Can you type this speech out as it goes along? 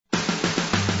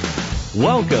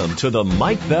Welcome to the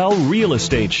Mike Bell Real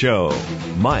Estate Show.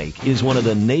 Mike is one of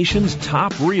the nation's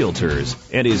top realtors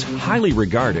and is highly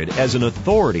regarded as an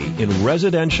authority in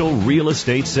residential real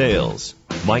estate sales.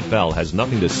 Mike Bell has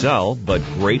nothing to sell but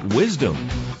great wisdom.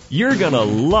 You're going to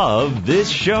love this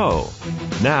show.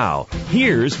 Now,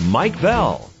 here's Mike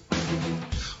Bell.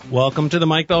 Welcome to the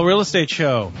Mike Bell Real Estate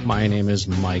Show. My name is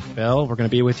Mike Bell. We're going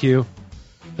to be with you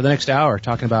for the next hour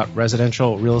talking about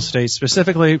residential real estate.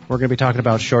 Specifically, we're going to be talking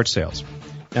about short sales.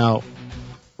 Now,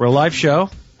 we're a live show.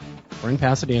 We're in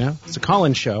Pasadena. It's a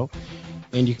call-in show,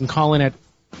 and you can call in at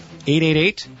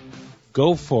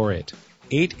 888-GO-FOR-IT.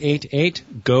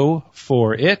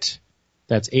 888-GO-FOR-IT.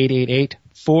 That's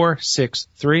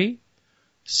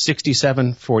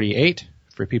 888-463-6748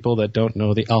 for people that don't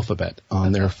know the alphabet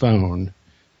on their phone.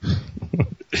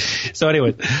 So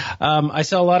anyway, I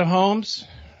sell a lot of homes.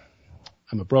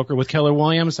 I'm a broker with Keller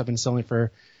Williams. I've been selling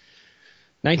for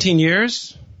 19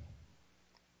 years.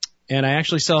 And I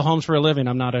actually sell homes for a living.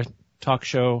 I'm not a talk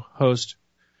show host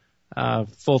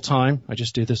full time. I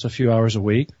just do this a few hours a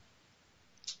week.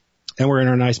 And we're in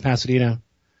our nice Pasadena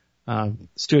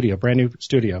studio, brand new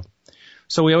studio.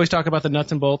 So we always talk about the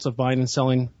nuts and bolts of buying and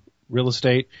selling real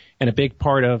estate. And a big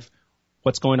part of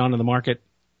what's going on in the market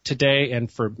today and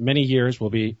for many years will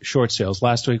be short sales.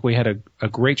 Last week we had a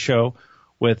great show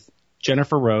with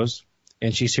Jennifer Rose,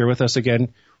 and she's here with us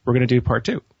again. We're going to do part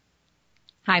two.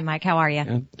 Hi, Mike. How are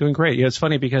you? Doing great. Yeah, it's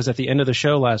funny because at the end of the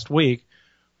show last week,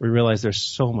 we realized there's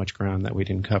so much ground that we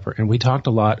didn't cover. And we talked a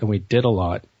lot, and we did a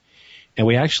lot. And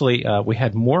we actually we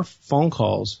had more phone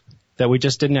calls that we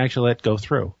just didn't actually let go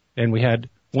through. And we had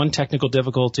one technical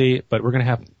difficulty, but we're going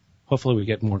to have, hopefully we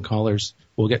get more callers.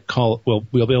 We'll be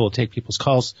able to take people's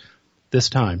calls this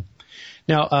time.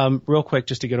 Now, real quick,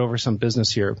 just to get over some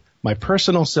business here, my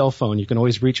personal cell phone, you can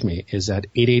always reach me, is at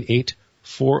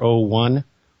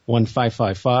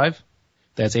 888-401-1555.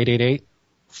 That's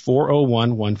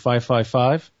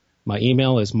 888-401-1555. My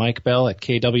email is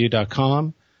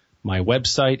mikebell@kw.com. My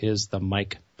website is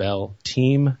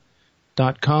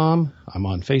themikebellteam.com. I'm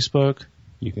on Facebook.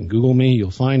 You can Google me.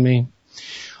 You'll find me.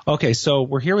 Okay, so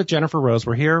we're here with Jennifer Rose.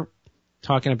 We're here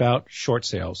talking about short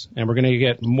sales, and we're going to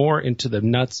get more into the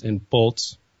nuts and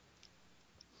bolts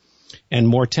and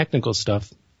more technical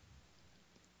stuff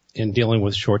in dealing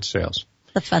with short sales.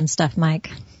 The fun stuff,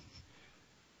 Mike.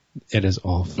 It is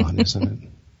all fun, isn't it?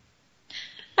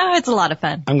 Oh, it's a lot of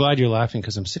fun. I'm glad you're laughing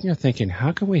because I'm sitting here thinking,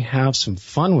 how can we have some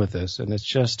fun with this? And it's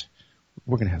just,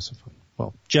 we're going to have some fun.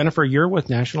 Well, Jennifer, you're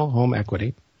with National Home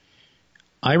Equity.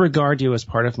 I regard you as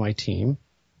part of my team,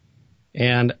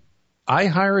 and I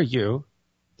hire you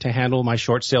to handle my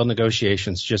short sale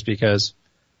negotiations just because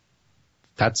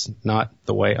that's not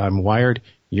the way I'm wired.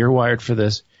 You're wired for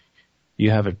this. You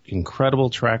have an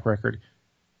incredible track record.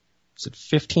 Is it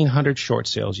 1,500 short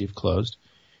sales you've closed?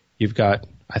 You've got,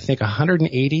 I think,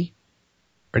 180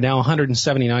 or now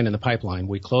 179 in the pipeline.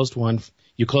 We closed one.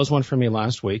 You closed one for me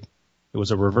last week. It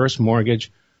was a reverse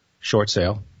mortgage short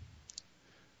sale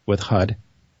with HUD.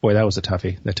 Boy, that was a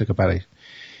toughie. That took it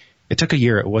took a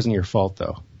year. It wasn't your fault,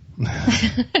 though.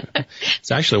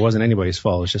 It wasn't anybody's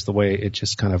fault. It's just the way it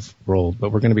just kind of rolled.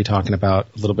 But we're going to be talking about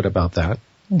a little bit about that.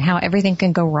 And how everything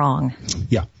can go wrong.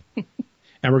 Yeah.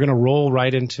 And we're going to roll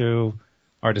right into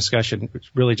our discussion. It's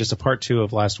really just a part two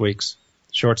of last week's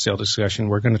short sale discussion.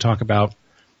 We're going to talk about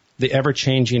the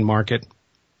ever-changing market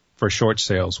for short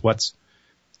sales. What's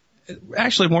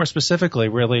actually more specifically,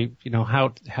 really,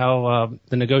 how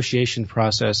the negotiation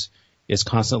process is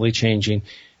constantly changing,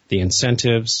 the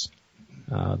incentives,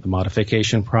 the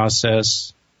modification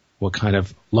process, what kind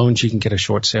of loans you can get a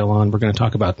short sale on. We're going to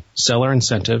talk about seller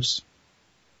incentives.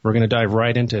 We're going to dive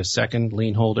right into second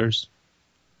lien holders.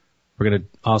 We're going to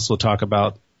also talk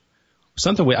about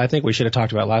something I think we should have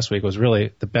talked about last week was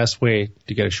really the best way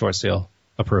to get a short sale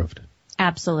approved.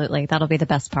 Absolutely. That'll be the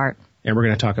best part. And we're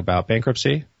going to talk about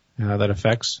bankruptcy, how that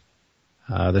affects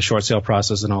the short sale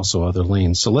process and also other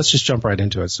liens. So let's just jump right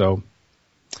into it. So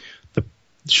the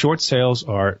short sales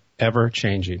are ever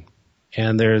changing,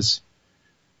 and there's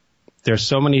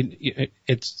so many.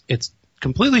 It's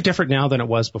completely different now than it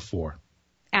was before.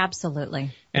 Absolutely.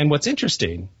 And what's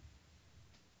interesting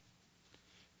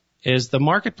is the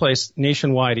marketplace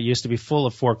nationwide. It used to be full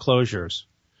of foreclosures.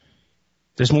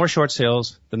 There's more short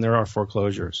sales than there are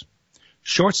foreclosures.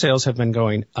 Short sales have been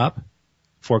going up.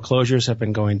 Foreclosures have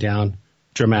been going down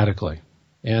dramatically.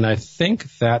 And I think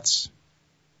it's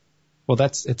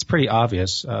pretty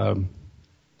obvious.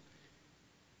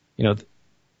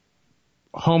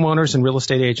 Homeowners and real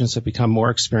estate agents have become more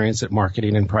experienced at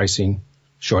marketing and pricing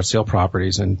short sale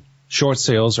properties, and short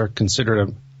sales are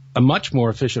considered a much more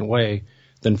efficient way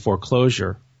than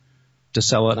foreclosure to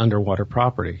sell it underwater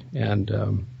property.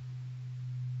 And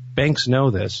banks know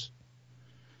this.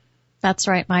 That's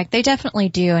right, Mike. They definitely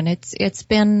do. And it's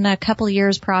been a couple of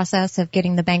years process of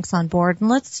getting the banks on board. And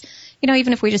let's,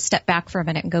 even if we just step back for a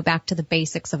minute and go back to the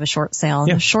basics of a short sale.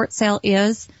 Yeah. The short sale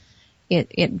is,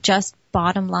 it just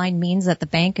bottom line means that the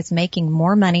bank is making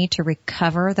more money to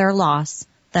recover their loss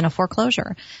than a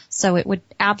foreclosure. So it would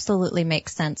absolutely make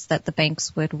sense that the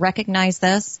banks would recognize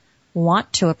this,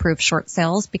 want to approve short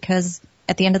sales, because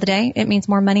at the end of the day, it means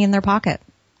more money in their pocket.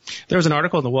 There was an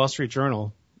article in the Wall Street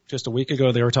Journal just a week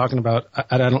ago. They were talking about,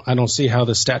 I don't see how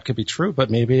this stat could be true, but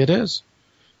maybe it is.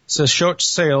 It says short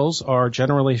sales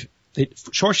generally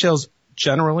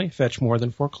fetch more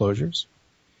than foreclosures.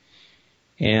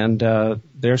 And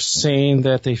they're saying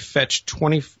that they fetch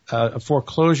a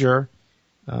foreclosure,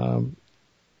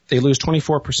 they lose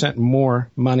 24% more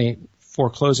money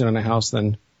foreclosing on a house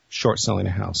than short selling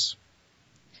a house.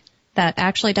 That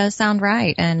actually does sound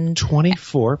right. And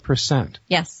 24%.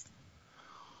 Yes,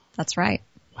 that's right.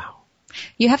 Wow.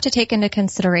 You have to take into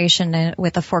consideration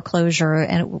with a foreclosure,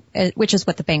 and which is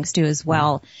what the banks do as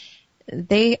well.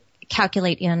 They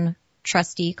calculate in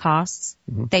trustee costs.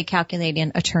 Mm-hmm. They calculate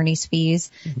in attorney's fees.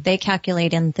 Mm-hmm. They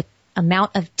calculate in the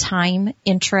amount of time,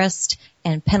 interest,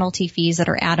 and penalty fees that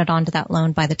are added onto that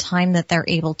loan by the time that they're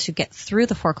able to get through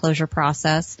the foreclosure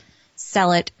process,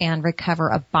 sell it, and recover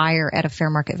a buyer at a fair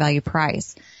market value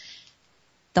price.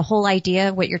 The whole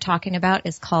idea, what you're talking about,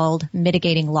 is called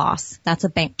mitigating loss. That's a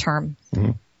bank term.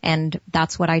 Mm-hmm. And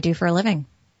that's what I do for a living.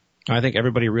 I think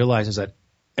everybody realizes that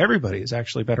everybody is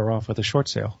actually better off with a short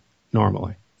sale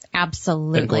normally.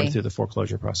 Absolutely. Than going through the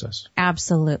foreclosure process.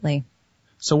 Absolutely.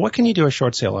 So what can you do a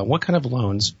short sale on? What kind of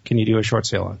loans can you do a short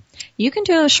sale on? You can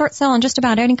do a short sale on just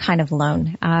about any kind of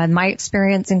loan. My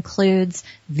experience includes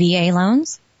VA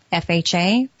loans,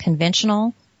 FHA,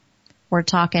 conventional. We're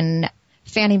talking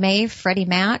Fannie Mae, Freddie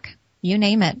Mac, you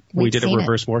name it. We did a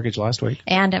reverse mortgage last week.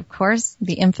 And, of course,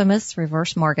 the infamous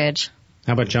reverse mortgage.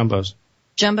 How about jumbos?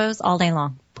 Jumbos all day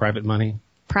long. Private money?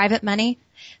 Private money.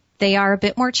 They are a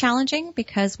bit more challenging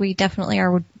because we definitely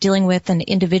are dealing with an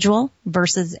individual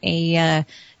versus a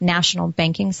national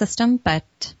banking system, but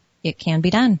it can be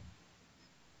done.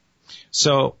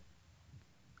 So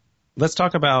let's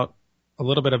talk about a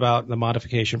little bit about the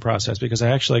modification process, because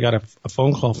I actually got a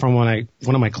phone call from one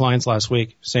of my clients last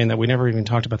week saying that we never even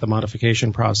talked about the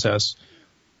modification process.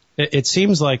 It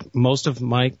seems like most of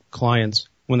my clients,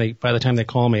 by the time they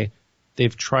call me,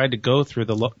 they've tried to go through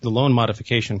the loan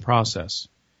modification process.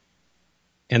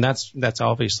 And that's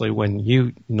obviously when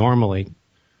you normally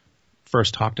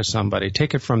first talk to somebody.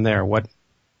 Take it from there.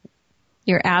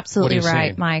 You're absolutely right,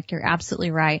 saying? Mike. You're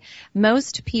absolutely right.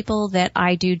 Most people that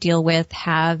I do deal with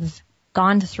have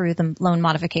gone through the loan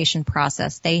modification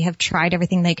process. They have tried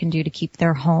everything they can do to keep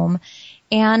their home,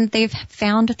 and they've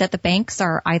found that the banks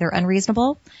are either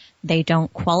unreasonable, they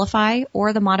don't qualify,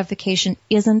 or the modification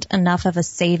isn't enough of a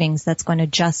savings that's going to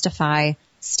justify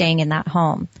staying in that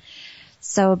home.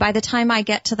 So by the time I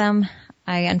get to them,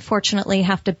 I unfortunately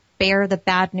have to bear the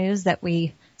bad news that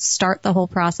we start the whole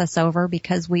process over,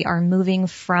 because we are moving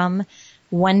from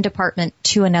one department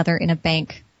to another in a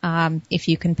bank, if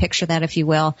you can picture that, if you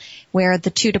will, where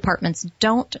the two departments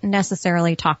don't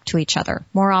necessarily talk to each other.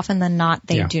 More often than not,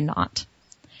 they do not.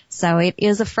 So it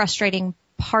is a frustrating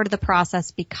part of the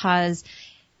process, because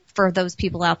for those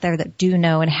people out there that do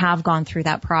know and have gone through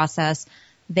that process,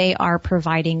 they are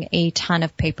providing a ton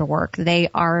of paperwork. They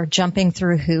are jumping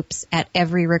through hoops at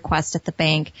every request at the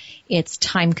bank. It's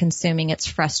time consuming. It's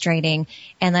frustrating.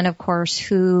 And then, of course,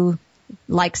 who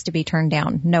likes to be turned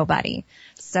down? Nobody.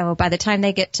 So by the time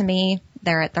they get to me,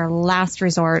 they're at their last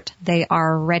resort. They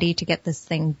are ready to get this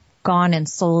thing gone and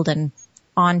sold and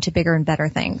on to bigger and better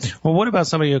things. Well, what about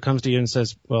somebody who comes to you and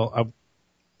says, well,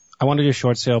 I want to do a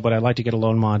short sale, but I'd like to get a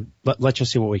loan mod. Let's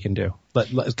just see what we can do.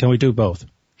 Can we do both?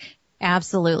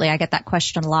 Absolutely. I get that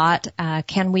question a lot.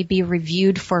 Can we be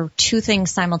reviewed for two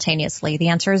things simultaneously? The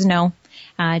answer is no.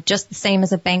 Just the same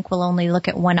as a bank will only look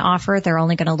at one offer, they're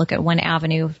only going to look at one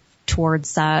avenue towards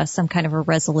some kind of a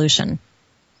resolution.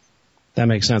 That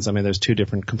makes sense. I mean, there's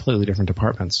completely different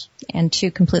departments. And two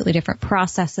completely different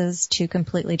processes, two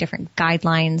completely different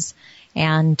guidelines.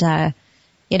 And,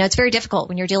 it's very difficult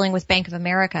when you're dealing with Bank of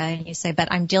America and you say,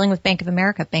 but I'm dealing with Bank of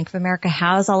America. Bank of America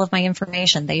has all of my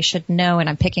information. They should know, and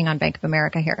I'm picking on Bank of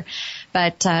America here,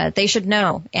 but they should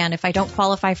know. And if I don't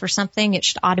qualify for something, it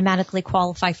should automatically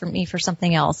qualify for me for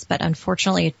something else. But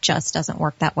unfortunately, it just doesn't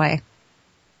work that way.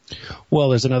 Well,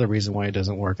 there's another reason why it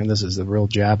doesn't work, and this is the real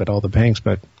jab at all the banks,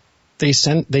 but they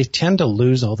tend to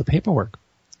lose all the paperwork.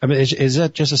 I mean, is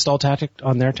that just a stall tactic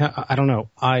on their I don't know.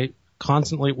 I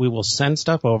constantly, we will send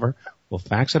stuff over. We'll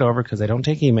fax it over because they don't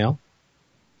take email.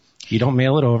 You don't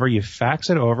mail it over. You fax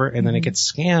it over, and then it gets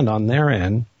scanned on their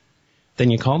end. Then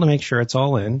you call to make sure it's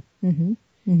all in. And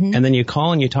then you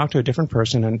call and you talk to a different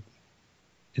person, and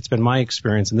it's been my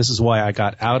experience, and this is why I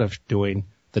got out of doing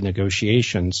the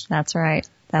negotiations. That's right.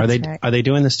 Are they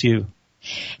doing this to you?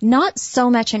 Not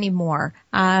so much anymore.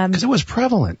 Because it was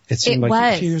prevalent. It seemed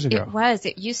like a few years ago. It was.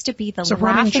 It used to be the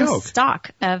laughing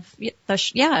stock of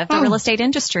the real estate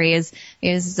industry is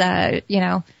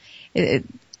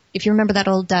if you remember that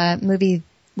old movie,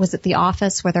 was it The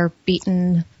Office, where they're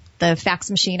beating the fax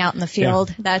machine out in the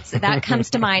field? Yeah. That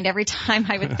comes to mind every time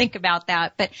I would think about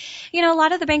that. But, a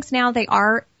lot of the banks now, they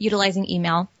are utilizing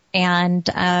email. And,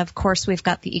 of course, we've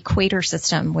got the Equator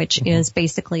system, which is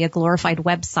basically a glorified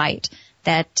website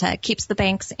that keeps the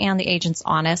banks and the agents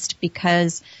honest,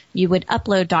 because you would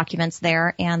upload documents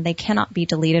there and they cannot be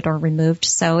deleted or removed.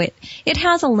 So it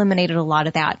has eliminated a lot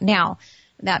of that. Now,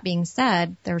 that being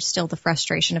said, there's still the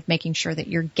frustration of making sure that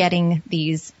you're getting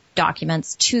these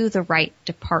documents to the right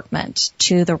department,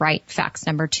 to the right fax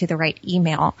number, to the right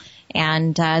email.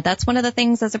 And that's one of the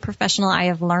things as a professional I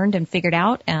have learned and figured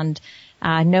out, and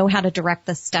know how to direct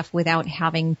this stuff without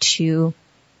having to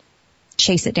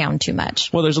chase it down too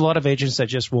much. Well, there's a lot of agents that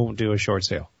just won't do a short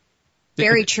sale.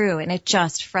 Very true, and it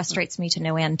just frustrates me to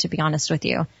no end, to be honest with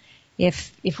you.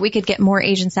 If we could get more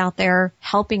agents out there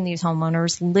helping these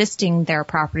homeowners, listing their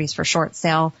properties for short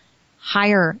sale,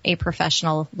 hire a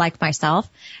professional like myself,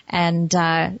 and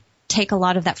take a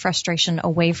lot of that frustration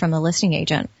away from the listing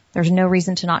agent. There's no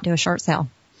reason to not do a short sale.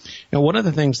 Now, one of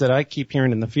the things that I keep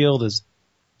hearing in the field is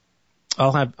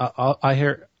I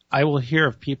will hear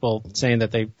of people saying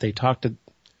that they talk to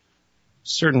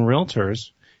certain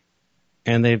realtors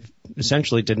and they've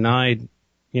essentially denied,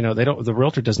 the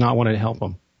realtor does not want to help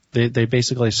them. They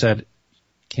basically said,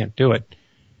 can't do it.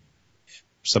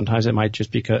 Sometimes it might just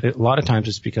because, a lot of times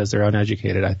it's because they're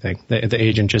uneducated, I think. The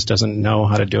agent just doesn't know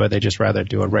how to do it. They just rather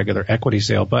do a regular equity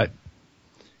sale. But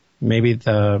maybe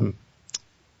a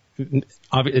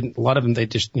lot of them, they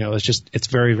just, it's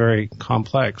very, very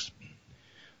complex.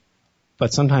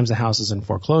 But sometimes the house is in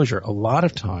foreclosure. A lot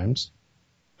of times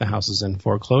the house is in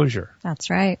foreclosure. That's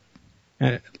right.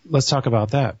 And let's talk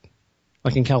about that.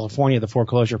 Like in California, the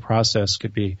foreclosure process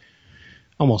could be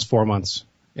almost 4 months.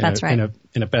 That's right.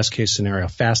 In a best case scenario,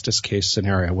 fastest case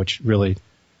scenario, which really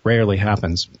rarely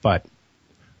happens. But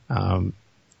do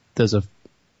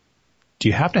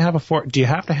you have to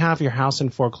have your house in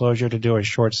foreclosure to do a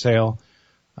short sale?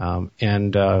 Can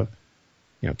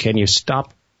you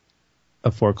stop a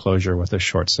foreclosure with a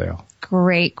short sale?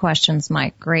 Great questions,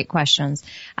 Mike. Great questions.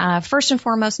 First and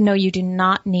foremost, no, you do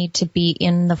not need to be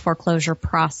in the foreclosure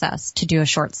process to do a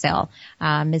short sale.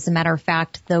 As a matter of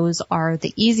fact, those are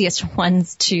the easiest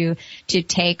ones to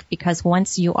take, because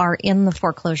once you are in the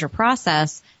foreclosure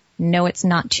process, no, it's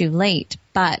not too late,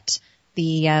 but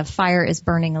the fire is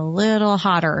burning a little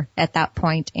hotter at that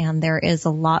point, and there is a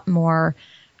lot more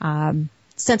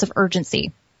sense of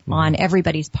urgency on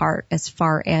everybody's part as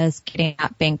far as getting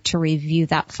that bank to review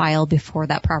that file before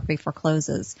that property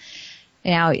forecloses.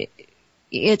 Now,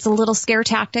 it's a little scare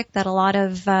tactic that a lot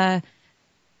of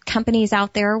companies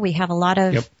out there, we have a lot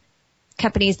of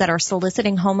companies that are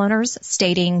soliciting homeowners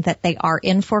stating that they are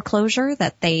in foreclosure,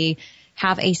 that they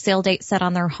have a sale date set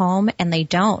on their home, and they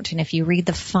don't. And if you read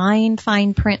the fine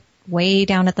print way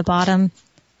down at the bottom,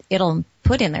 it'll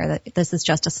put in there that this is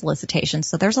just a solicitation.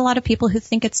 So there's a lot of people who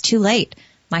think it's too late.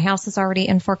 My house is already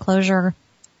in foreclosure.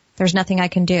 There's nothing I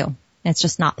can do. It's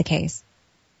just not the case.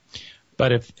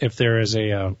 But if there is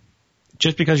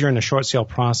just because you're in the short sale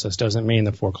process doesn't mean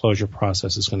the foreclosure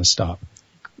process is going to stop.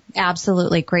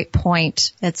 Absolutely. Great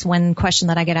point. It's one question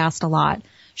that I get asked a lot.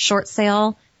 Short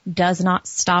sale does not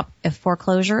stop a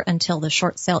foreclosure until the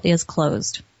short sale is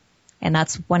closed. And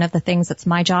that's one of the things that's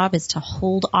my job, is to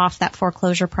hold off that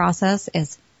foreclosure process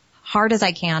as hard as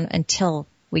I can until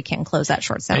we can close that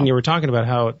short sale. And you were talking about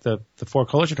how the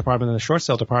foreclosure department and the short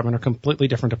sale department are completely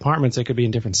different departments. They could be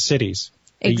in different cities.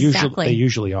 Exactly. They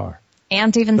usually are.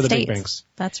 And even for the states. Big banks.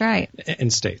 That's right. In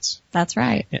states. That's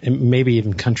right. And maybe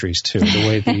even countries too, the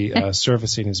way the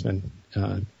servicing has been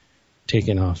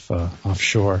taken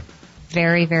offshore.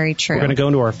 Very, very true. We're going to go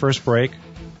into our first break.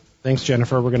 Thanks,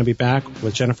 Jennifer. We're going to be back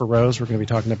with Jennifer Rose. We're going to be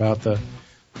talking about the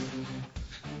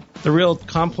real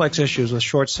complex issues with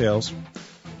short sales.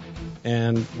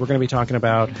 And we're going to be talking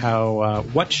about how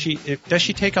do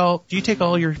you take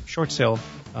all your short sale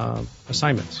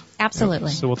assignments?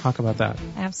 Absolutely. So we'll talk about that.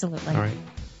 Absolutely. All right.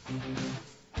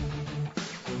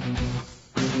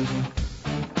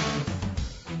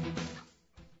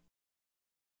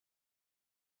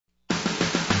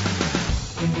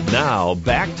 Now, Now,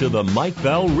 back to the Mike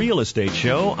Bell Real Estate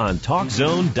Show on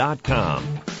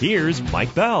TalkZone.com. Here's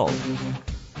Mike Bell.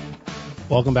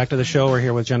 Welcome back to the show. We're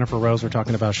here with Jennifer Rose. We're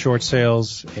talking about short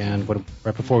sales. And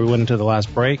right before we went into the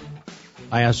last break,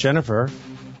 I asked Jennifer,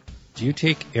 do you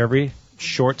take every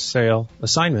short sale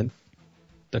assignment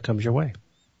that comes your way?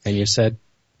 And you said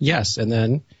yes. And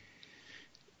then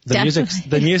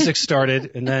the music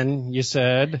started, and then you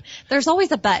said there's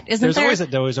always a but, isn't there?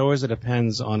 There's always a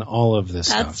depends on all of this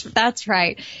stuff. That's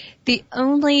right. The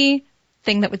only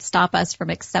thing that would stop us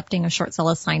from accepting a short sale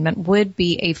assignment would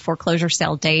be a foreclosure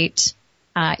sale date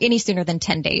any sooner than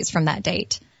 10 days from that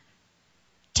date.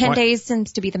 10 days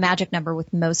seems to be the magic number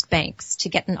with most banks to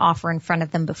get an offer in front of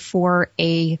them before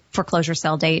a foreclosure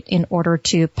sale date in order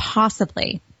to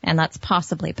possibly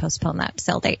postpone that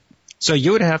sale date. So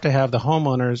you would have to have the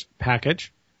homeowner's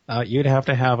package. You'd have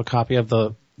to have a copy of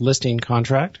the listing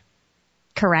contract.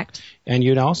 Correct. And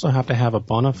you'd also have to have a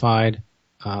bona fide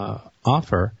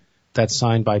offer that's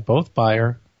signed by both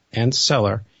buyer and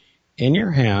seller in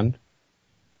your hand.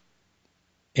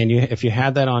 And if you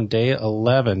had that on day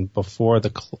 11 before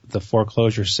the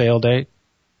foreclosure sale date,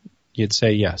 you'd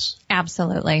say yes.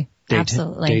 Absolutely.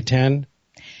 Absolutely. Day 10?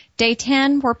 Day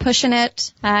 10, we're pushing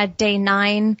it. Day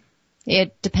 9,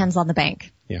 it depends on the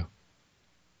bank. Yeah.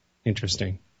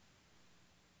 Interesting.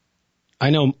 I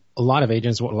know a lot of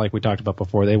agents, like we talked about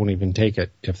before, they won't even take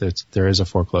it if there is a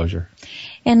foreclosure.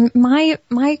 And my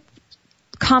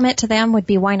comment to them would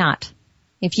be, why not?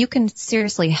 If you can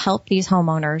seriously help these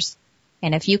homeowners,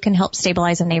 and if you can help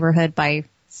stabilize a neighborhood by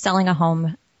selling a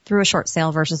home through a short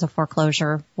sale versus a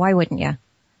foreclosure, why wouldn't you?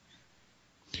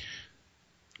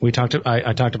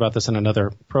 I talked about this in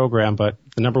another program, but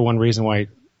the number one reason why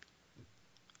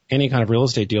any kind of real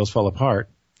estate deals fall apart,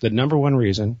 the number one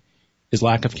reason is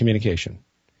lack of communication.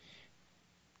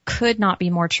 Could not be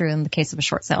more true in the case of a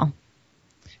short sale.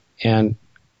 And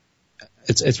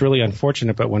it's really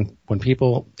unfortunate, but when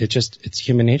people, it's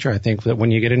human nature, I think, that when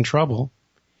you get in trouble,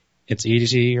 it's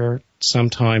easier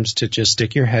sometimes to just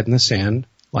stick your head in the sand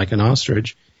like an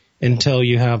ostrich until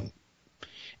you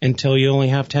only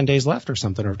have 10 days left or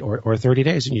something, or 30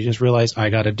 days, and you just realize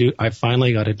I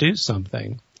finally got to do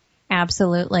something.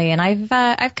 Absolutely. And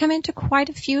I've come into quite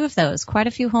a few of those, quite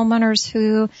a few homeowners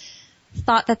who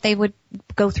thought that they would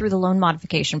go through the loan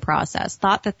modification process,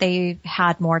 thought that they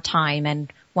had more time.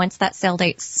 And once that sale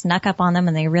date snuck up on them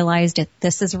and they realized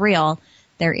this is real,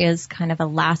 there is kind of a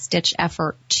last ditch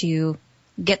effort to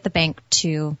get the bank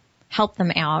to help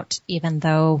them out, even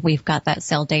though we've got that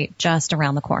sale date just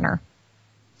around the corner.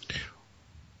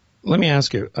 Let me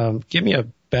ask you, give me a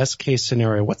best case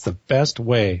scenario. What's the best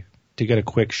way to get a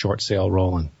quick short sale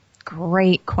rolling?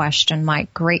 Great question,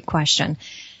 Mike. Great question.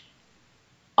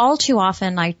 All too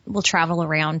often, I will travel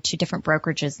around to different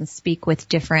brokerages and speak with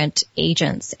different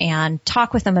agents and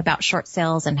talk with them about short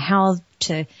sales and how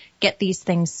to get these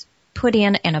things put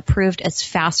in and approved as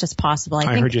fast as possible.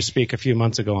 I heard you speak a few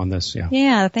months ago on this. Yeah.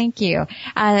 Yeah, thank you.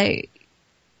 The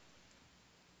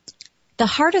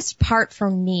hardest part for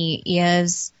me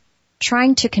is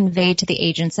trying to convey to the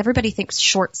agents. Everybody thinks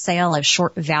short sale as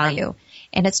short value,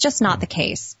 and it's just not the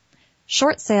case.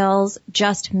 Short sales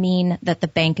just mean that the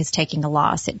bank is taking a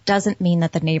loss. It doesn't mean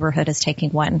that the neighborhood is taking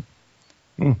one.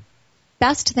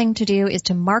 Best thing to do is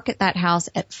to market that house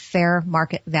at fair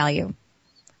market value.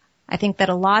 I think that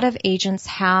a lot of agents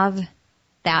have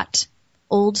that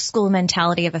old school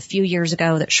mentality of a few years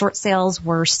ago that short sales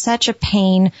were such a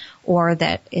pain, or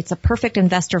that it's a perfect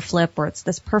investor flip, or it's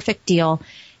this perfect deal.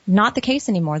 Not the case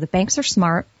anymore. The banks are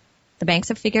smart. The banks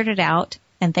have figured it out,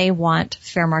 and they want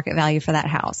fair market value for that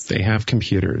house. They have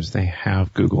computers. They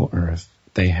have Google Earth.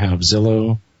 They have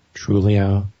Zillow,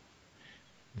 Trulia.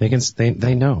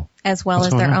 They know. As well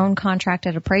as their own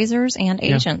contracted appraisers and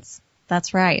agents. Yeah.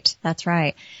 That's right. That's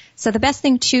right. So the best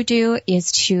thing to do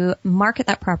is to market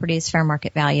that property as fair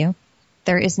market value.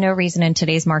 There is no reason in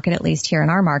today's market, at least here in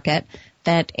our market,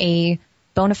 that a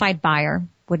bona fide buyer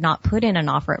would not put in an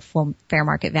offer at full fair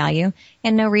market value,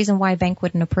 and no reason why a bank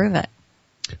wouldn't approve it.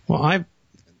 Well,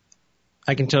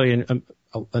 I can tell you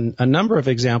a number of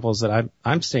examples that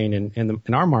I'm seeing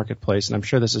in our marketplace, and I'm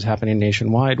sure this is happening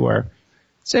nationwide, where,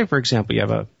 say for example, you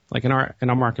have in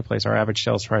our marketplace, our average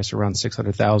sales price around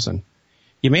 $600,000.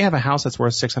 You may have a house that's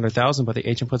worth $600,000, but the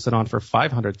agent puts it on for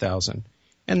 $500,000,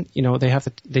 and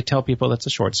they tell people that's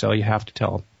a short sale. You have to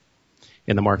tell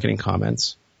in the marketing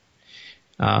comments,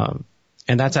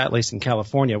 and that's at least in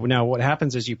California. Now, what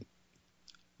happens is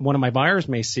one of my buyers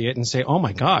may see it and say, "Oh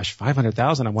my gosh,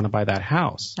 $500,000! I want to buy that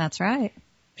house." That's right.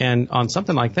 And on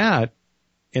something like that,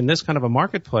 in this kind of a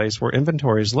marketplace where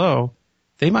inventory is low,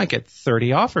 they might get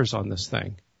 30 offers on this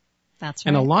thing. That's right.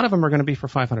 And a lot of them are going to be for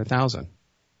 $500,000.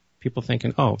 People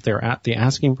thinking, oh, if they're at the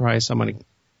asking price, I'm going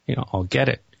to, I'll get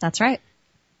it. That's right.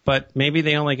 But maybe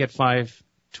they only get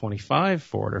 $525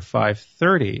 for it or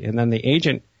 $530, and then the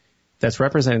agent that's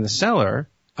representing the seller,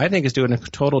 I think, is doing a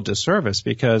total disservice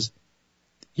because,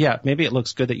 yeah, maybe it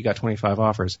looks good that you got 25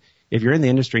 offers. If you're in the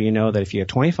industry, you know that if you have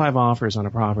 25 offers on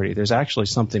a property, there's actually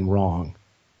something wrong.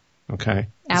 Okay?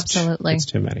 Absolutely. It's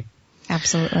too many.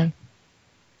 Absolutely.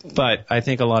 But I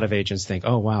think a lot of agents think,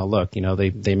 oh wow, look,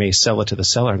 they may sell it to the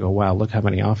seller and go, wow, look how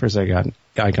many offers I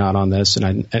got on this,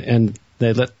 and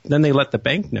they let the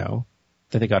bank know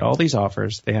that they got all these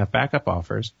offers, they have backup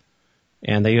offers,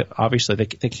 and they obviously they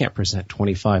can't present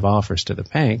 25 offers to the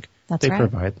bank. That's they right.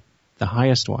 provide the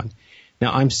highest one.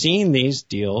 Now I'm seeing these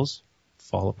deals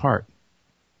fall apart.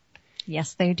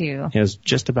 Yes, they do. It was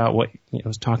just about what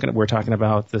we're talking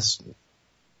about this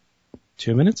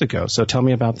 2 minutes ago. So tell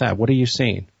me about that. What are you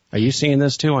seeing? Are you seeing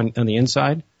this too on the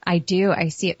inside? I do. I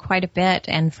see it quite a bit.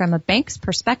 And from a bank's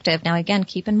perspective, now again,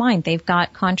 keep in mind, they've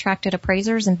got contracted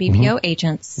appraisers and BPO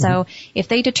agents. So if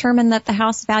they determine that the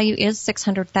house value is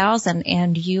 $600,000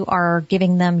 and you are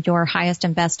giving them your highest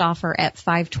and best offer at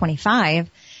 $525,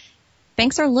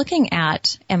 banks are looking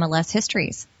at MLS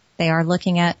histories. They are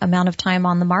looking at amount of time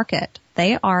on the market.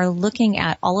 They are looking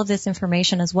at all of this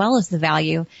information as well as the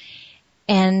value.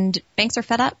 And banks are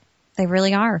fed up. They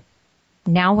really are.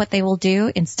 Now what they will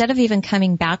do, instead of even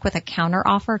coming back with a counter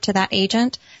offer to that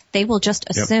agent, they will just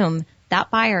assume that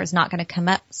buyer is not going to come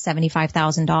up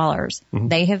 $75,000.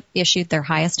 They have issued their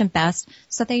highest and best,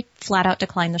 so they flat out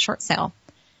decline the short sale.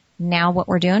 Now what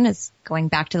we're doing is going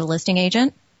back to the listing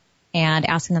agent and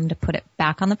asking them to put it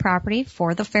back on the property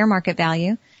for the fair market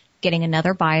value, getting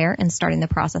another buyer, and starting the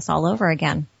process all over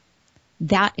again.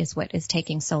 That is what is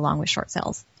taking so long with short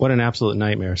sales. What an absolute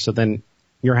nightmare. So then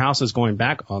your house is going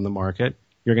back on the market.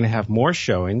 You're going to have more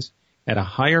showings at a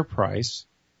higher price.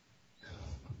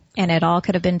 And it all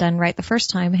could have been done right the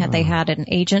first time had they had an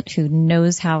agent who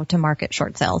knows how to market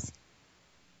short sales.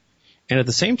 And at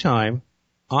the same time,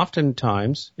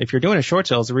 oftentimes, if you're doing a short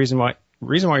sale, the reason why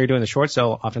you're doing the short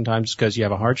sale oftentimes is because you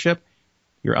have a hardship.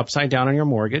 You're upside down on your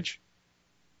mortgage.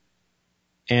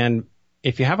 And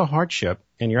if you have a hardship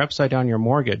and you're upside down on your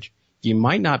mortgage, you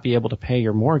might not be able to pay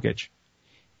your mortgage.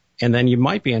 And then you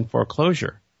might be in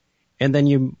foreclosure. And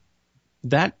then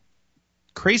that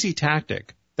crazy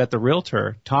tactic that the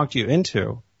realtor talked you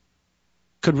into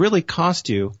could really cost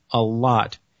you a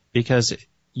lot because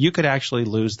you could actually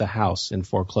lose the house in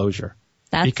foreclosure.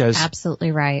 That's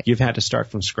absolutely right. You've had to start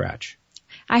from scratch.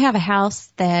 I have a house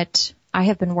that I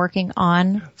have been working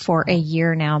on for a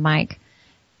year now, Mike.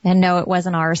 And no, it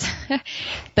wasn't ours.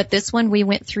 But this one, we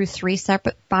went through 3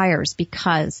 separate buyers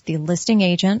because the listing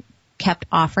agent kept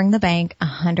offering the bank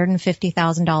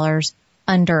 $150,000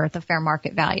 under the fair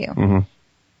market value.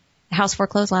 The house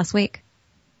foreclosed last week.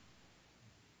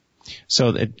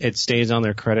 So it stays on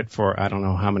their credit for I don't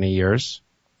know how many years?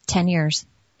 10 years.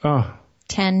 Oh.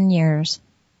 10 years.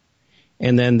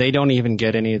 And then they don't even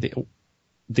get any of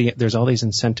there's all these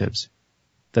incentives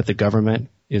that the government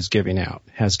has given out.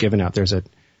 There's a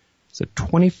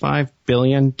 $25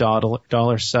 billion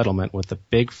settlement with the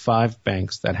big 5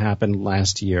 banks that happened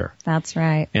last year. That's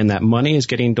right. And that money is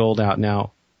getting doled out.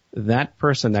 Now, that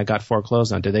person that got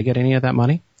foreclosed on, did they get any of that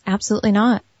money? Absolutely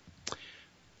not.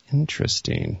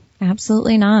 Interesting.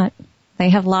 Absolutely not. They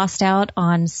have lost out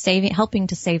on helping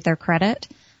to save their credit,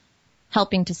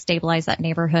 helping to stabilize that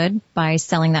neighborhood by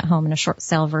selling that home in a short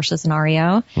sale versus an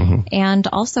REO, and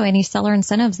also any seller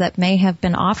incentives that may have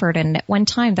been offered. And at one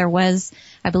time there was,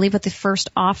 I believe with the first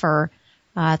offer,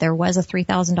 there was a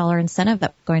 $3,000 incentive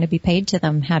that was going to be paid to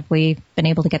them had we been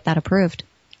able to get that approved.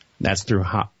 That's through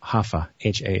HAFA,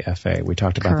 H-A-F-A. We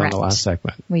talked about that in the last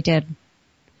segment. We did.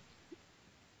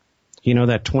 You know,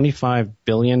 that $25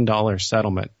 billion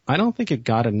settlement, I don't think it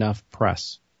got enough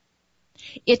press.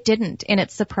 It didn't, and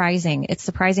it's surprising. It's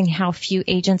surprising how few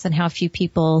agents and how few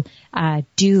people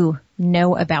do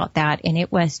know about that, and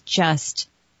it was just,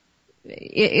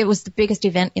 it was the biggest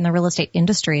event in the real estate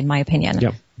industry, in my opinion.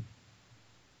 Yep.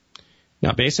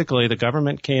 Now, basically, the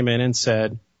government came in and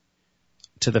said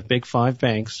to the big 5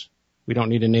 banks, we don't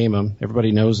need to name them,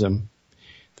 everybody knows them,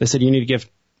 they said, you need to give,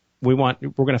 we're going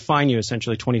to fine you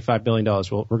essentially $25 billion.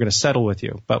 We're going to settle with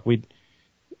you, but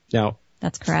now,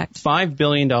 that's correct. $5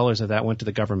 billion of that went to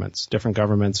the governments,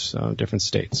 different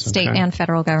states. State and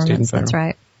federal governments, that's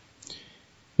right.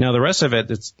 Now the rest of it,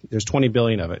 there's $20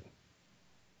 billion of it.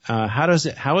 How is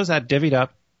that divvied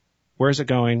up? Where is it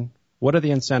going? What are the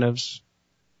incentives?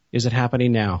 Is it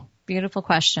happening now? Beautiful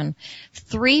question.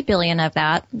 $3 billion of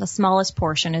that, the smallest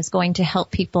portion, is going to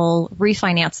help people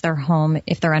refinance their home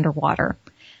if they're underwater.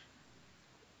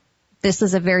 This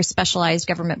is a very specialized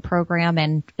government program,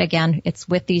 and again, it's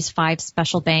with these 5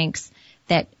 special banks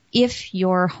that if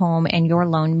your home and your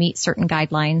loan meet certain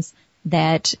guidelines,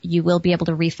 that you will be able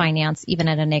to refinance even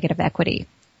at a negative equity.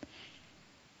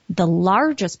 The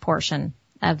largest portion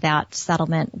of that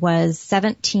settlement was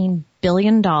 $17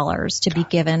 billion to be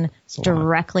given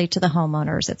directly to the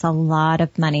homeowners. It's a lot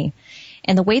of money.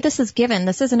 And the way this is given,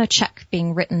 this isn't a check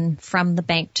being written from the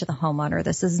bank to the homeowner.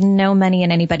 This is no money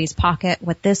in anybody's pocket.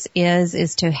 What this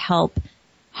is to help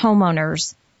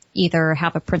homeowners either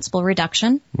have a principal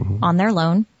reduction on their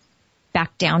loan,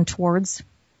 back down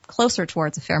closer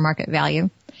towards a fair market value.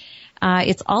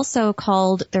 It's also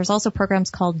there's also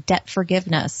programs called debt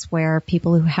forgiveness, where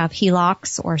people who have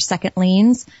HELOCs or second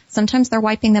liens, sometimes they're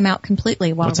wiping them out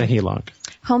completely. What's a HELOC?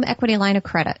 Home equity line of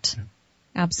credit.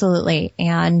 Absolutely.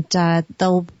 And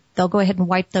they'll go ahead and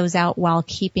wipe those out while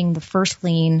keeping the first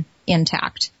lien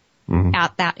intact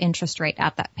at that interest rate,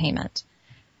 at that payment.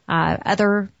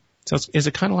 So is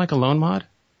it kind of like a loan mod?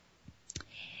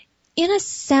 In a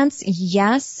sense,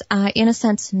 yes. In a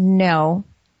sense, no.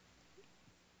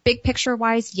 Big picture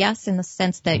wise, yes, in the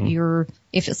sense that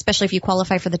especially if you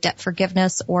qualify for the debt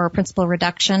forgiveness or principal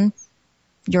reduction,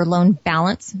 your loan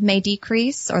balance may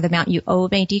decrease or the amount you owe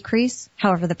may decrease.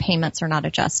 However, the payments are not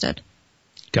adjusted.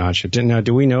 Gotcha. Now,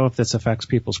 do we know if this affects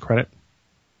people's credit?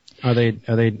 Are they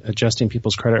adjusting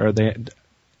people's credit? Or they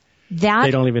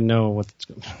don't even know what's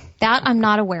going on? That I'm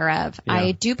not aware of. Yeah.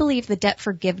 I do believe the debt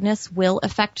forgiveness will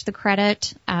affect the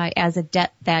credit as a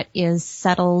debt that is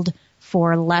settled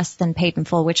for less than paid in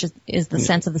full, which is the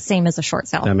sense of the same as a short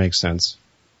sale. That makes sense.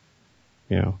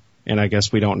 Yeah. And I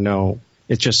guess we don't know.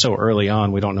 It's just so early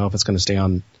on, we don't know if it's going to stay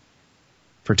on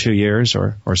for 2 years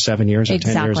or 7 years or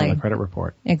 10 years on the credit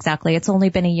report. Exactly. It's only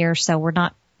been a year, so we're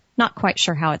not quite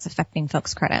sure how it's affecting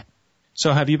folks' credit.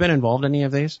 So have you been involved in any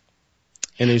of these?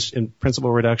 In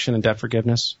principal reduction and debt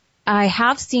forgiveness? I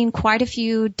have seen quite a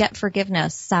few debt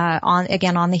forgiveness on the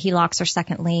HELOCs or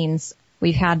second liens.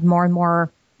 We've had more and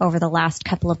more over the last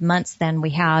couple of months than we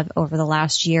have over the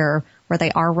last year, where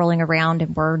they are rolling around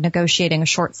and we're negotiating a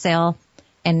short sale.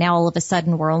 And now all of a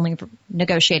sudden we're only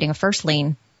negotiating a first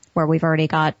lien where we've already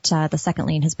got the second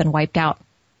lien has been wiped out.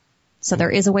 So there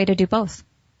is a way to do both.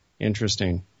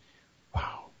 Interesting.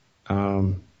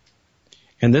 Wow.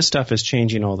 And this stuff is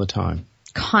changing all the time.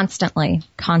 Constantly.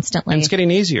 And it's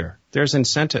getting easier. There's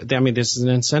incentive. I mean, this is an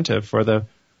incentive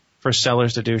for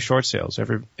sellers to do short sales.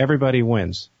 Everybody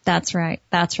wins. That's right.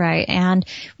 And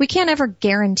we can't ever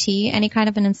guarantee any kind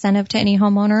of an incentive to any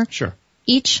homeowner. Sure.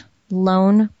 Each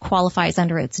loan qualifies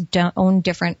under its own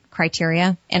different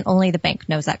criteria, and only the bank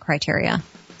knows that criteria.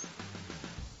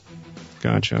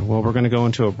 Gotcha. Well, we're going to go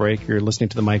into a break. You're listening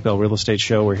to the Mike Bell Real Estate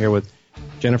Show. We're here with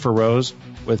Jennifer Rose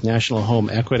with National Home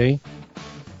Equity.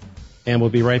 And we'll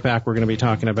be right back. We're going to be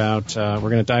talking about, we're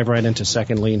going to dive right into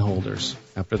second lien holders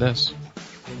after this.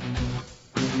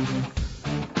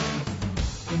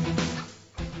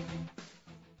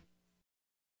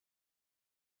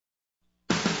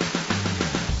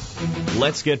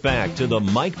 Let's get back to the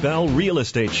Mike Bell Real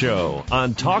Estate Show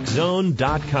on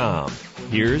TalkZone.com.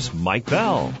 Here's Mike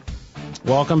Bell.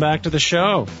 Welcome back to the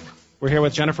show. We're here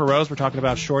with Jennifer Rose. We're talking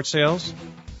about short sales.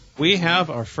 We have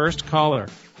our first caller,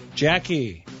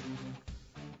 Jackie.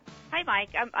 Hi, Mike.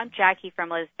 I'm Jackie from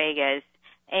Las Vegas.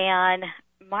 And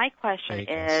my question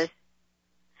is,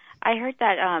 I heard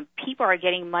that people are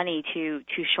getting money to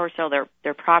short sell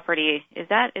their property. Is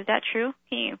that true?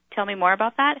 Can you tell me more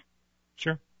about that?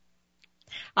 Sure.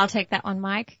 I'll take that one,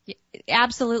 Mike.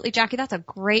 Absolutely, Jackie. That's a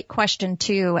great question,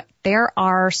 too. There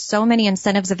are so many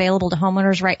incentives available to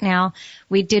homeowners right now.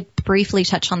 We did briefly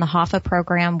touch on the HOFA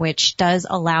program, which does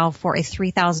allow for a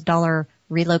 $3,000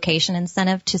 relocation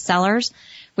incentive to sellers,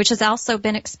 which has also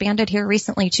been expanded here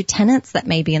recently to tenants that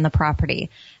may be in the property.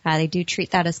 They do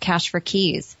treat that as cash for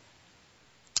keys.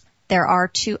 There are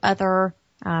 2 other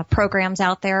programs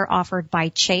out there offered by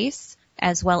Chase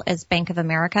as well as Bank of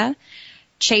America.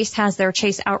 Chase has their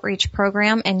Chase Outreach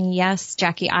program, and yes,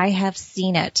 Jackie, I have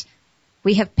seen it.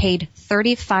 We have paid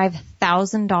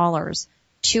 $35,000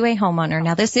 to a homeowner.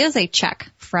 Now, this is a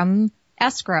check from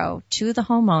escrow to the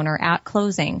homeowner at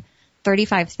closing,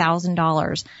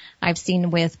 $35,000. I've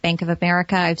seen with Bank of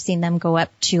America, I've seen them go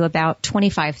up to about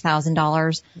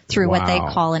 $25,000 through what they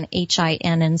call an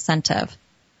HIN incentive.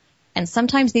 And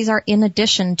sometimes these are in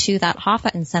addition to that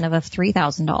HOFA incentive of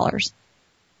 $3,000.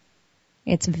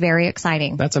 It's very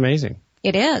exciting. That's amazing.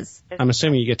 It is. I'm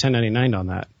assuming you get 1099 on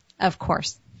that. Of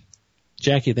course.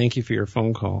 Jackie, thank you for your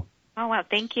phone call. Oh, wow.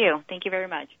 Thank you. Thank you very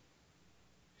much.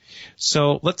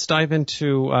 So let's dive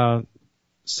into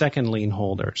second lien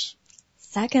holders.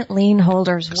 Second lien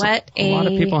holders, A lot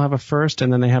of people have a first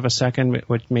and then they have a second,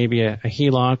 which may be a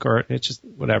HELOC, or it's just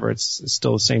whatever. It's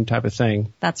still the same type of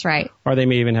thing. That's right. Or they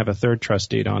may even have a third trust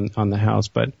deed on the house,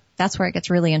 but that's where it gets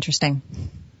really interesting.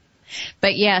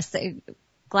 But yes,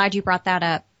 glad you brought that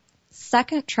up.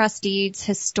 Second trust deeds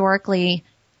historically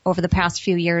over the past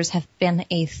few years have been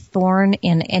a thorn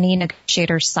in any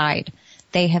negotiator's side.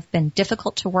 They have been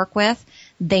difficult to work with.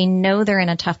 They know they're in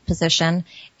a tough position.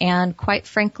 And quite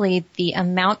frankly, the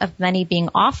amount of money being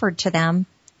offered to them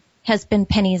has been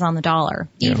pennies on the dollar,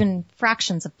 even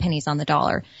fractions of pennies on the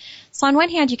dollar. So on one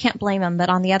hand, you can't blame them, but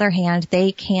on the other hand,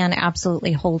 they can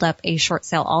absolutely hold up a short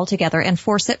sale altogether and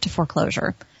force it to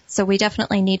foreclosure. So we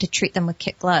definitely need to treat them with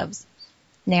kid gloves.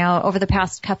 Now, over the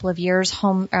past couple of years,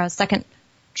 second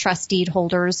trust deed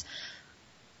holders,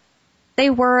 they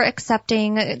were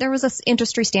accepting, there was an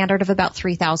industry standard of about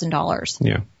 $3,000.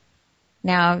 Yeah.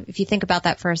 Now, if you think about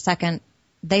that for a second,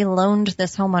 they loaned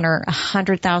this homeowner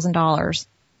 $100,000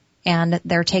 and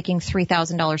they're taking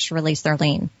 $3,000 to release their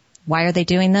lien. Why are they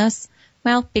doing this?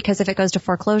 Well, because if it goes to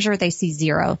foreclosure, they see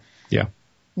zero. Yeah.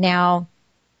 Now,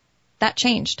 that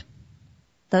changed.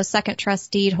 Those second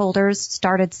trust deed holders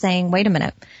started saying, wait a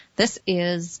minute, this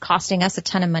is costing us a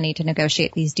ton of money to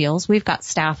negotiate these deals. We've got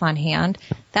staff on hand.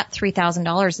 That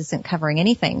 $3,000 isn't covering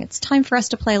anything. It's time for us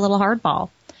to play a little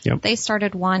hardball. Yep. They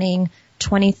started wanting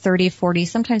 20, 30, 40,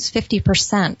 sometimes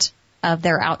 50% of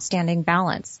their outstanding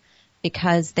balance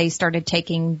because they started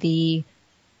taking the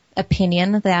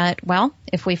opinion that, well,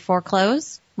 if we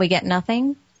foreclose, we get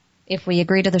nothing. If we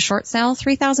agree to the short sale,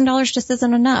 $3,000 just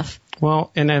isn't enough.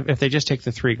 Well, and if they just take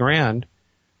the $3,000,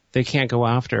 they can't go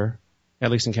after,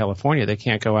 at least in California, they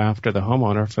can't go after the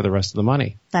homeowner for the rest of the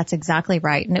money. That's exactly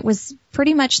right. And it was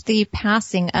pretty much the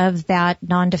passing of that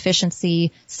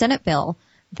non-deficiency Senate bill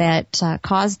that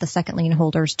caused the second lien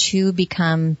holders to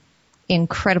become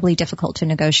incredibly difficult to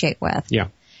negotiate with. Yeah.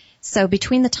 So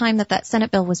between the time that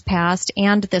Senate bill was passed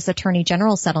and this Attorney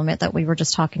General settlement that we were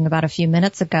just talking about a few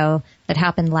minutes ago that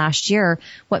happened last year,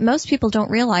 what most people don't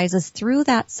realize is through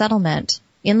that settlement,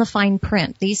 in the fine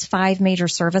print, these 5 major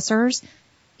servicers,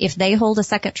 if they hold a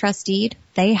second trust deed,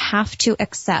 they have to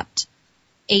accept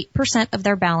 8% of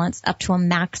their balance up to a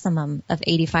maximum of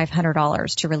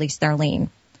 $8,500 to release their lien.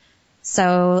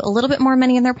 So a little bit more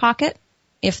money in their pocket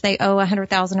if they owe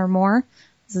 $100,000 or more.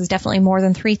 This is definitely more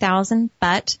than $3,000,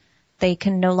 but they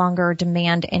can no longer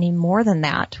demand any more than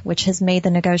that, which has made the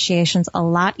negotiations a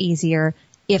lot easier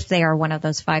if they are one of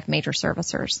those 5 major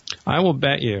servicers. I will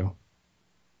bet you,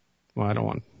 well, I don't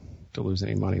want to lose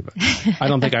any money, but I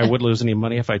don't think I would lose any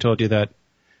money if I told you that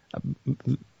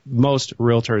most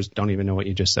realtors don't even know what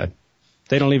you just said.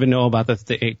 They don't even know about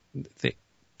the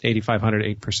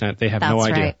 8,500, 8%. They have no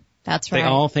idea. Right. That's right. They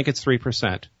all think it's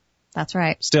 3%. That's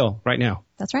right. Still, right now.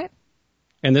 That's right.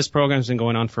 And this program's been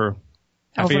going on for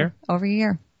half a year? Over a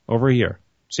year. Over a year.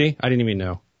 See, I didn't even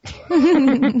know.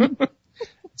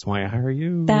 That's why I hire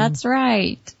you. That's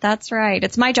right. That's right.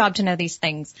 It's my job to know these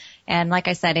things. And like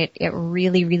I said, it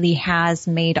really, really has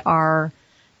made our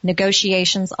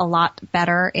negotiations a lot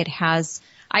better. It has,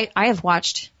 I have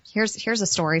watched, here's a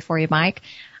story for you, Mike.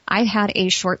 I had a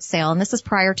short sale, and this is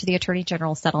prior to the Attorney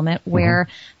General settlement, where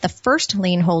the first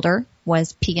lien holder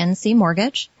was PNC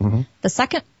Mortgage. The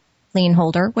second lien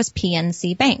holder was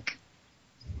PNC Bank.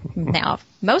 Now,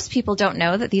 most people don't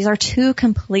know that these are 2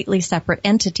 completely separate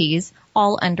entities,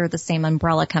 all under the same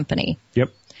umbrella company.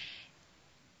 Yep.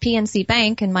 PNC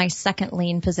Bank, in my second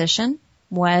lien position,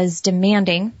 was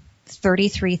demanding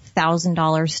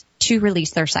 $33,000 to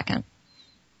release their second.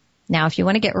 Now, if you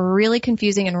want to get really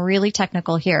confusing and really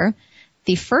technical here,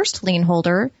 the first lien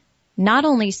holder not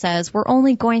only says we're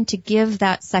only going to give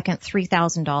that second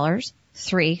 $3,000,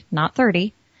 3, not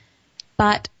 30,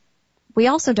 but we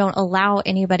also don't allow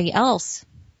anybody else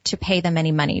to pay them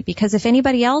any money, because if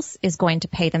anybody else is going to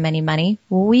pay them any money,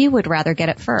 we would rather get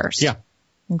it first. Yeah.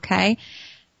 Okay.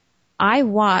 I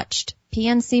watched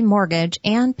PNC Mortgage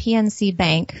and PNC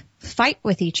Bank fight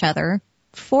with each other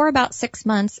for about 6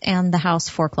 months, and the house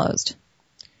foreclosed.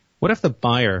 What if the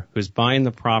buyer who's buying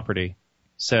the property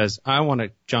says, I want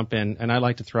to jump in and I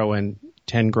like to throw in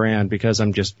 $10,000 because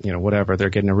I'm just, whatever, they're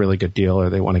getting a really good deal, or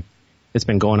they want to, it's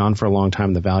been going on for a long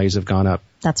time, the values have gone up.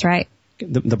 That's right.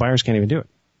 The buyers can't even do it.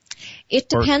 It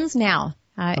depends now.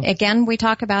 Again, we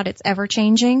talk about it's ever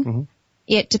changing.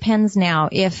 It depends now.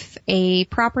 If a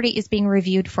property is being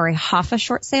reviewed for a HOFA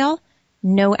short sale,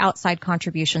 no outside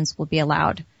contributions will be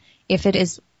allowed. If it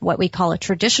is what we call a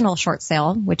traditional short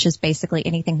sale, which is basically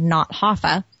anything not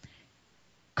HOFA,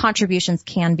 contributions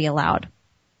can be allowed.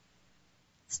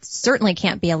 Certainly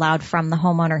can't be allowed from the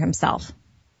homeowner himself.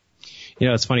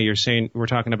 It's funny you're saying, we're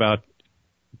talking about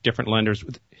different lenders.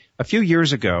 A few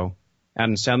years ago, out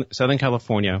in Southern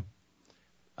California,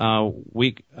 a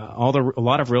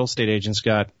lot of real estate agents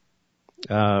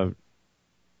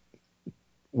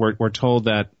were told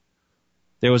that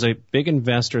there was a big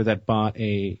investor that bought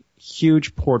a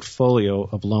huge portfolio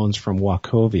of loans from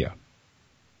Wachovia.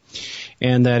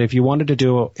 And that if you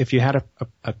had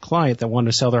a client that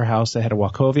wanted to sell their house that had a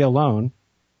Wachovia loan,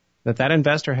 that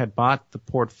investor had bought the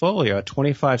portfolio at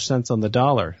 25 cents on the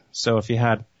dollar. So if you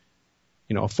had,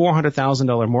 a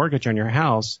 $400,000 mortgage on your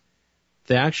house,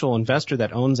 the actual investor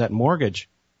that owns that mortgage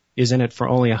is in it for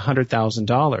only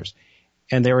 $100,000.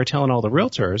 And they were telling all the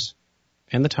realtors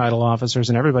and the title officers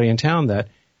and everybody in town that,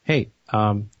 hey,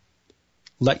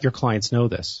 let your clients know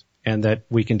this, and that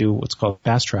we can do what's called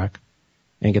fast track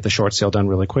and get the short sale done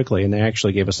really quickly. And they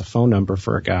actually gave us a phone number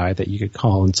for a guy that you could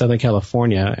call in Southern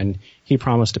California, and he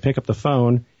promised to pick up the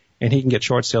phone, and he can get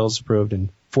short sales approved in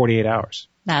 48 hours.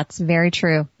 That's very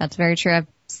true. That's very true. I've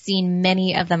seen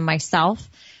many of them myself.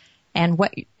 And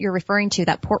what you're referring to,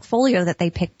 that portfolio that they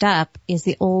picked up, is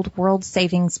the old World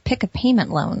Savings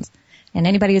pick-a-payment loans. And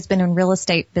anybody who's been in real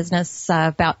estate business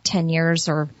about 10 years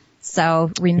or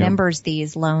so remembers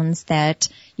these loans that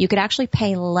you could actually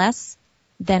pay less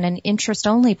than an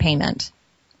interest-only payment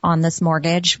on this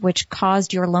mortgage, which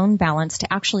caused your loan balance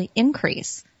to actually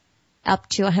increase up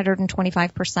to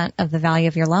 125% of the value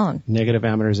of your loan. Negative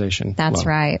amortization. That's loan.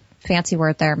 right. Fancy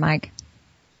word there, Mike.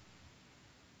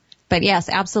 But yes,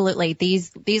 absolutely.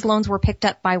 These loans were picked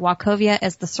up by Wachovia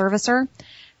as the servicer,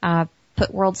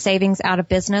 put World Savings out of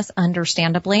business,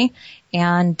 understandably,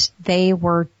 and they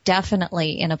were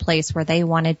definitely in a place where they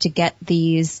wanted to get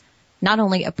these not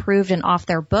only approved and off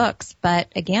their books, but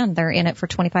again, they're in it for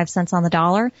 25 cents on the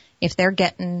dollar. If they're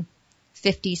getting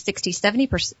 50, 60,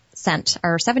 70%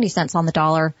 or 70 cents on the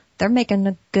dollar, they're making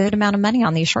a good amount of money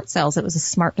on these short sales. It was a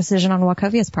smart decision on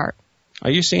Wachovia's part.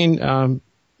 Are you seeing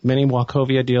many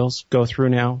Wachovia deals go through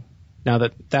now? Now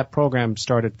that program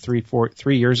started 4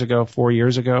 years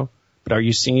ago, but are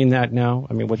you seeing that now?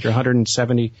 I mean, with your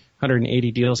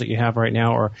 180 deals that you have right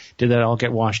now, or did that all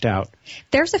get washed out?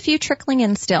 There's a few trickling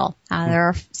in still. There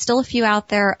are still a few out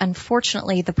there.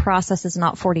 Unfortunately, the process is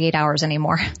not 48 hours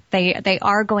anymore. They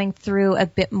are going through a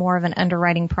bit more of an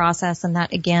underwriting process, and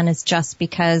that again is just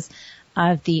because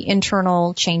of the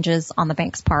internal changes on the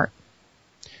bank's part.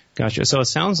 Gotcha. So it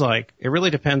sounds like it really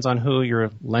depends on who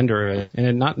your lender is,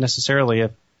 and not necessarily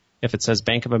if it says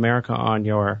Bank of America on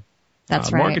your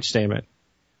mortgage statement.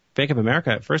 Bank of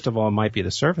America, first of all, might be the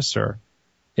servicer.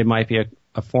 It might be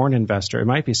a foreign investor. It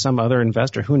might be some other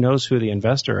investor. Who knows who the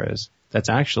investor is that's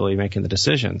actually making the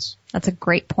decisions? That's a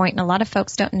great point, and a lot of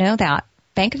folks don't know that.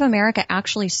 Bank of America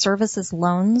actually services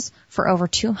loans for over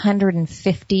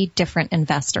 250 different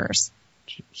investors.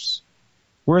 Jeez.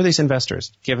 Where are these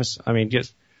investors?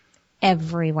 Just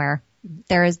everywhere.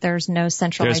 There's no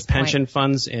centralized There's pension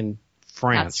funds in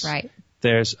France. That's right.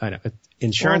 There's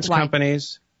insurance worldwide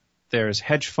companies. There's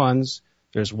hedge funds.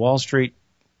 There's Wall Street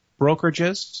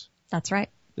brokerages. That's right.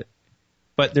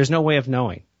 But there's no way of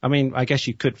knowing. I mean, I guess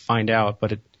you could find out,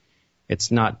 but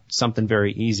it's not something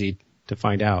very easy to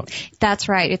find out. That's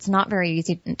right. It's not very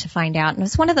easy to find out. And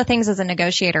it's one of the things as a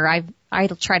negotiator, I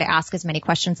try to ask as many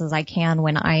questions as I can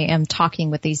when I am talking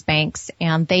with these banks,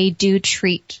 and they do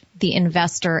treat the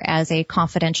investor as a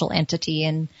confidential entity,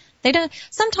 and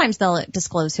sometimes they'll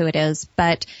disclose who it is,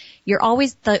 but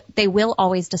they will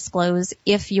always disclose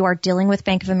if you are dealing with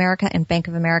Bank of America and Bank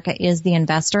of America is the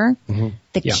investor. Mm-hmm.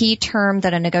 The key term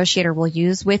that a negotiator will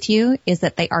use with you is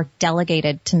that they are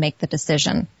delegated to make the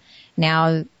decision.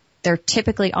 Now, they're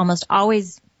typically almost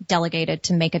always delegated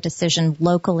to make a decision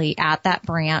locally at that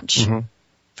branch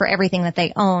for everything that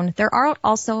they own. There are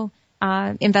also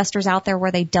investors out there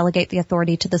where they delegate the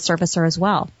authority to the servicer as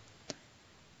well.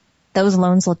 Those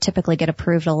loans will typically get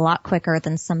approved a lot quicker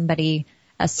than a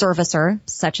servicer,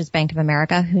 such as Bank of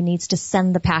America, who needs to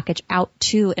send the package out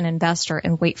to an investor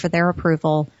and wait for their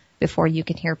approval before you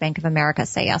can hear Bank of America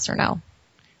say yes or no.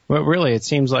 Well, really, it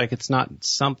seems like it's not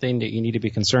something that you need to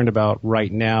be concerned about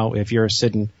right now if you're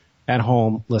sitting at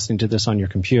home listening to this on your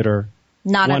computer.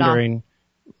 Not wondering,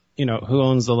 who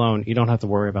owns the loan. You don't have to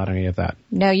worry about any of that.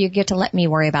 No, you get to let me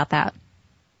worry about that.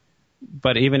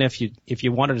 But even if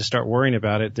you wanted to start worrying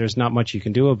about it, there's not much you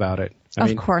can do about it.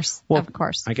 Of course.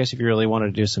 I guess if you really wanted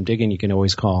to do some digging, you can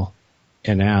always call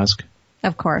and ask.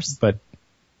 Of course. But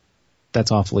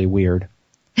that's awfully weird.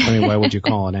 I mean, why would you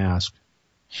call and ask?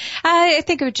 I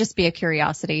think it would just be a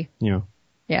curiosity. Yeah.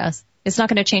 Yes. It's not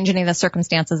going to change any of the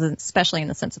circumstances, especially in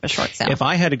the sense of a short sale. If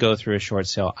I had to go through a short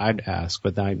sale, I'd ask,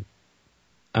 but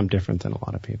I'm different than a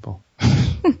lot of people.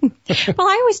 Well,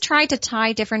 I always try to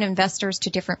tie different investors to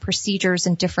different procedures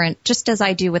and different, just as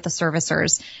I do with the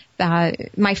servicers.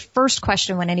 My first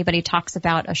question when anybody talks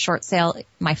about a short sale,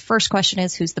 my first question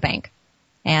is, who's the bank?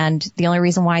 And the only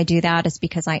reason why I do that is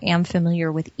because I am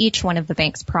familiar with each one of the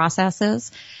bank's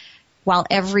processes. While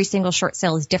every single short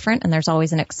sale is different and there's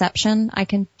always an exception, I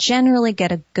can generally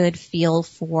get a good feel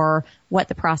for what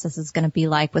the process is going to be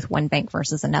like with one bank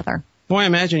versus another. Well, I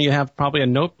imagine you have probably a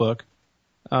notebook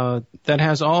that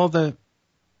has all the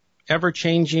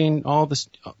ever-changing, all this.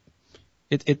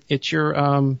 It's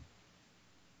your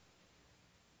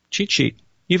cheat sheet.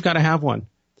 You've got to have one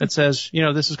that says,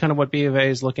 this is kind of what B of A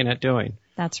is looking at doing.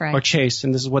 That's right. Or Chase,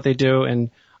 and this is what they do.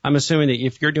 And I'm assuming that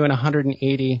if you're doing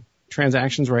 180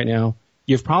 transactions right now,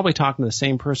 you've probably talked to the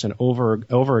same person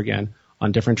over again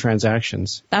on different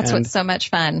transactions. That's what's so much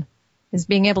fun, is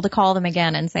being able to call them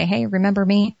again and say, hey, remember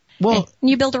me? Well, and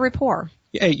you build a rapport.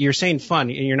 Yeah, you're saying fun,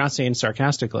 and you're not saying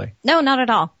sarcastically. No, not at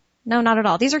all. No, not at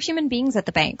all. These are human beings at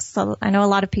the banks. So I know a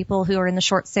lot of people who are in the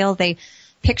short sale, they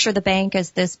picture the bank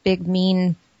as this big,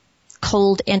 mean,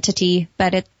 cold entity,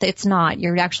 but it's not.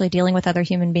 You're actually dealing with other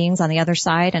human beings on the other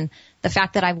side, and the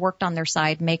fact that I've worked on their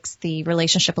side makes the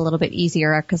relationship a little bit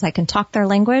easier because I can talk their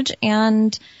language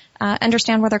and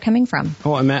understand where they're coming from.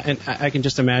 Oh, and I can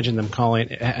just imagine them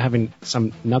having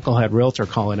some knucklehead realtor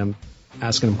calling them,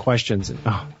 asking them questions, and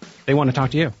they want to talk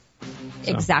to you.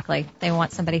 So. Exactly. They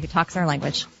want somebody who talks their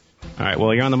language. All right.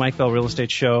 Well, you're on the Mike Bell Real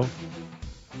Estate Show.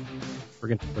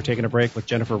 We're taking a break with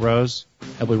Jennifer Rose.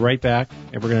 I'll be right back,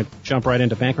 and we're going to jump right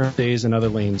into bankruptcies and other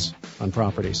liens on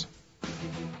properties.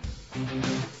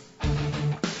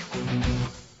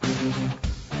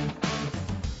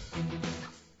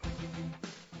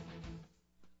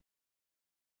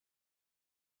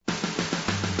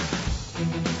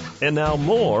 And now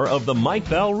more of the Mike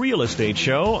Bell Real Estate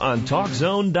Show on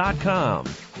TalkZone.com.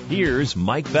 Here's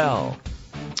Mike Bell.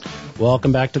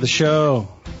 Welcome back to the show.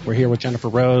 We're here with Jennifer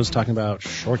Rose talking about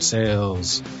short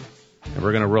sales. And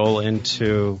we're going to roll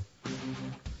into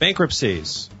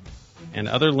bankruptcies and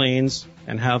other liens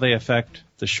and how they affect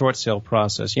the short sale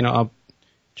process.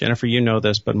 Jennifer, you know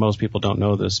this, but most people don't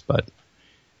know this, but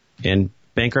in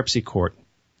bankruptcy court,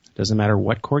 doesn't matter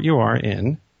what court you are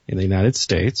in the United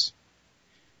States,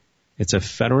 it's a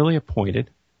federally appointed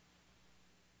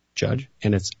judge,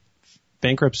 and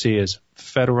bankruptcy is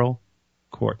federal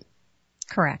court.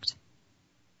 Correct.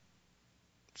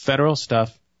 Federal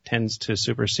stuff tends to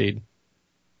supersede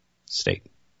state.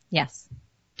 Yes.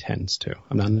 Tends to.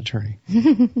 I'm not an attorney.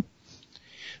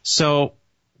 So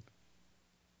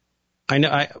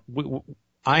I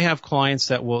have clients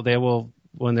that will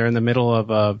when they're in the middle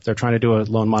of they're trying to do a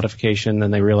loan modification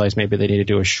and they realize maybe they need to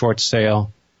do a short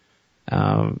sale,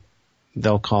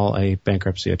 they'll call a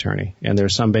bankruptcy attorney. And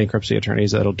there's some bankruptcy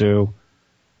attorneys that'll do,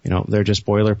 they're just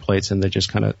boilerplates and they just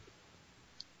kind of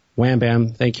wham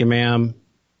bam, thank you ma'am,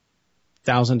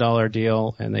 $1,000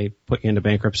 deal, and they put you into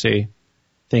bankruptcy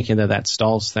thinking that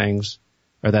stalls things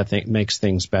or that makes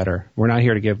things better. We're not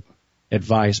here to give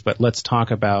advice, but let's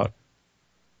talk about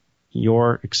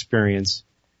your experience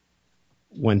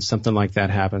when something like that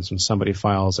happens, when somebody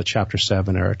files a Chapter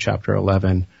 7 or a Chapter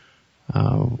 11.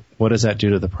 What does that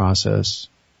do to the process?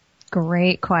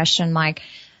 Great question, Mike.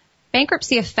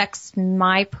 Bankruptcy affects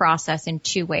my process in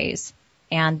two ways,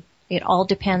 and it all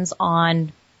depends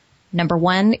on, number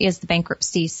one, is the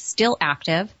bankruptcy still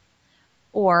active,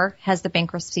 or has the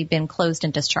bankruptcy been closed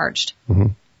and discharged? Mm-hmm.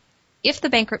 If the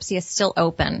bankruptcy is still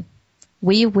open,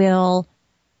 we will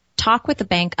talk with the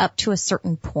bank up to a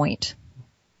certain point.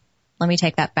 Let me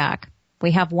take that back.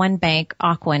 We have one bank,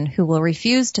 Ocwen, who will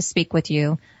refuse to speak with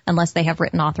you unless they have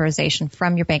written authorization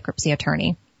from your bankruptcy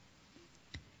attorney.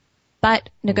 But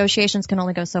negotiations can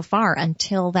only go so far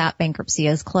until that bankruptcy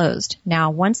is closed.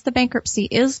 Now, once the bankruptcy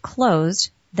is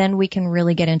closed, then we can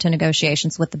really get into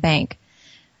negotiations with the bank.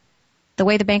 The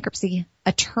way the bankruptcy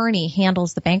attorney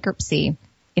handles the bankruptcy,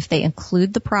 if they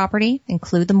include the property,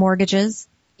 include the mortgages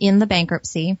in the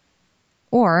bankruptcy,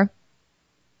 or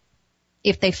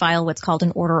if they file what's called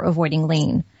an order avoiding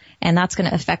lien. And that's going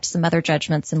to affect some other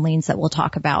judgments and liens that we'll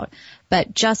talk about.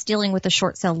 But just dealing with the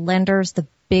short sale lenders, the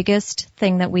biggest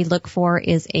thing that we look for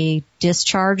is a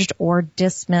discharged or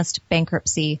dismissed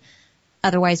bankruptcy.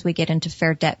 Otherwise, we get into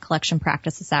Fair Debt Collection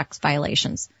Practices Act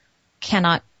violations.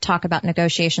 Cannot talk about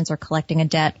negotiations or collecting a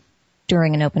debt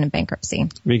during an open bankruptcy.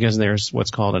 Because there's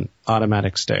what's called an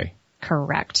automatic stay.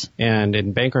 Correct. And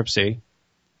in bankruptcy,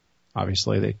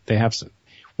 obviously, they have some.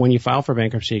 When you file for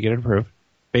bankruptcy, you get it approved.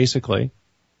 Basically,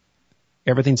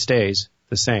 everything stays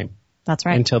the same. That's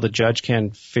right. Until the judge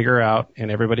can figure out and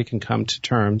everybody can come to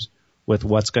terms with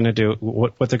what they're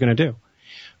going to do.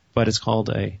 but it's called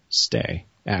a stay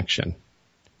action.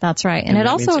 That's right. And it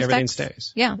also affects everything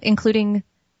stays. Yeah, including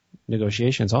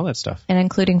negotiations, all that stuff. And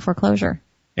including foreclosure.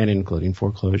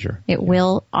 It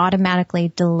will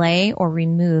automatically delay or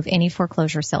remove any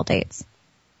foreclosure sale dates.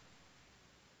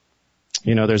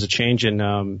 There's a change in,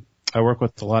 I work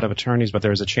with a lot of attorneys, but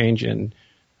there's a change in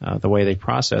the way they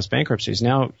process bankruptcies.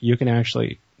 Now you can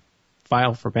actually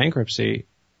file for bankruptcy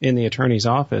in the attorney's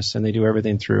office, and they do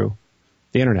everything through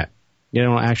the internet. You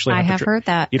don't actually have heard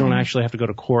that. You don't actually have to go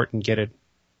to court and get it.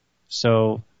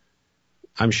 So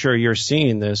I'm sure you're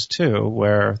seeing this too,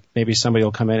 where maybe somebody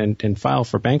will come in and file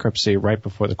for bankruptcy right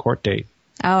before the court date.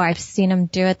 Oh, I've seen them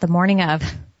do it the morning of.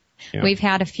 Yeah. We've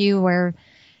had a few where,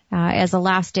 as a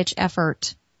last-ditch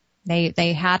effort,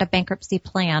 they had a bankruptcy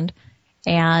planned,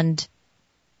 and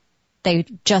they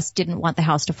just didn't want the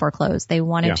house to foreclose. They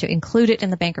wanted to include it in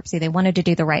the bankruptcy. They wanted to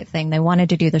do the right thing. They wanted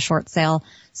to do the short sale.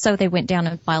 So they went down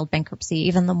and filed bankruptcy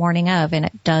even the morning of, and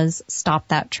it does stop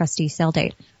that trustee sale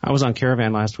date. I was on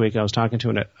Caravan last week. I was talking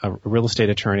to a real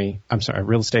estate a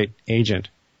real estate agent,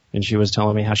 and she was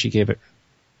telling me how she gave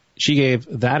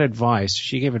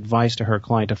advice to her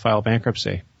client to file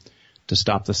bankruptcy to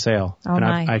stop the sale. Oh, and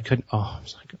my. I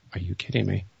was like, are you kidding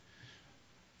me?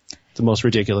 It's the most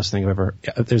ridiculous thing I've ever.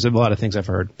 There's a lot of things I've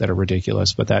heard that are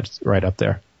ridiculous, but that's right up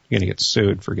there. You're going to get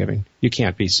sued for giving. You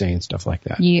can't be saying stuff like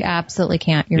that. You absolutely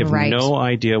can't. You're right. You have no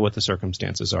idea what the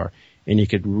circumstances are, and you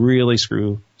could really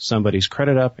screw somebody's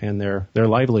credit up and their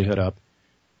livelihood up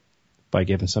by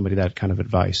giving somebody that kind of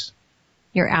advice.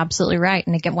 You're absolutely right.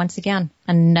 And again, once again,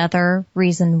 another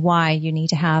reason why you need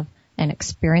to have an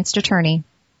experienced attorney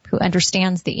who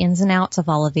understands the ins and outs of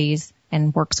all of these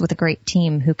and works with a great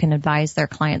team who can advise their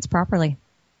clients properly.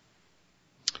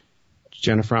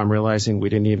 Jennifer, I'm realizing we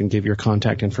didn't even give your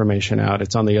contact information out.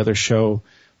 It's on the other show,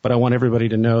 but I want everybody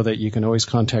to know that you can always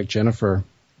contact Jennifer.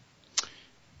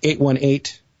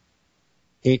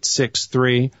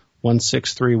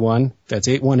 818-863-1631. That's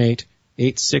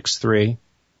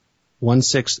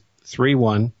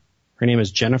 818-863-1631. Her name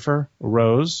is Jennifer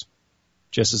Rose,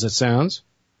 just as it sounds,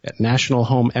 at National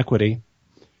Home Equity.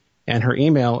 And her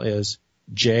email is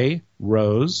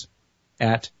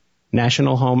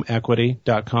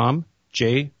jrose@nationalhomeequity.com.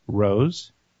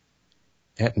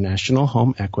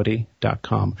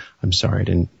 jrose@nationalhomeequity.com. I'm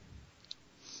sorry,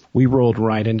 we rolled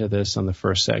right into this on the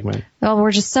first segment. Well,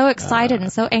 we're just so excited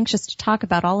and so anxious to talk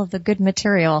about all of the good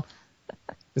material.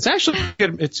 It's actually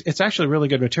good. It's actually really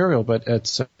good material, but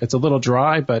it's a little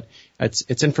dry, but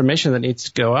it's information that needs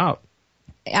to go out.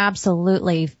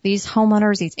 Absolutely. These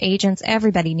homeowners, these agents,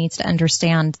 everybody needs to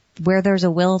understand where there's a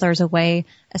will, there's a way,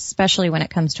 especially when it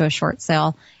comes to a short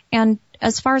sale. And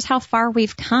as far as how far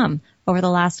we've come over the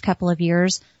last couple of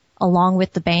years, along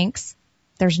with the banks,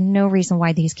 there's no reason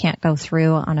why these can't go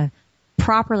through on a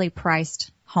properly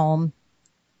priced home,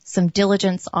 some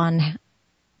diligence on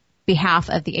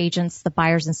behalf of the agents, the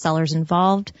buyers and sellers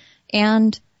involved,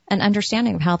 and an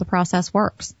understanding of how the process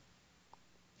works.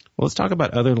 Well, let's talk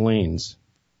about other liens.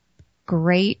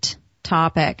 Great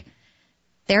topic.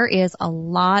 There is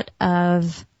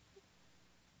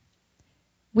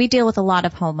we deal with a lot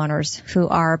of homeowners who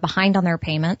are behind on their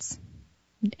payments,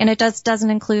 and it doesn't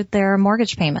include their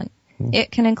mortgage payment.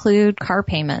 It can include car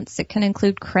payments. It can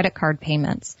include credit card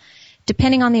payments.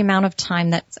 Depending on the amount of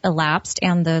time that's elapsed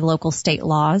and the local state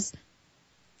laws,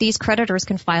 these creditors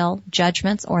can file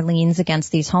judgments or liens against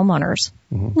these homeowners.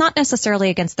 Mm-hmm. Not necessarily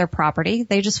against their property.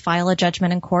 They just file a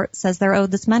judgment in court, says they're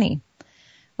owed this money.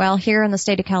 Well, here in the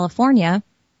state of California,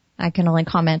 I can only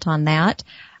comment on that.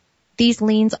 These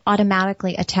liens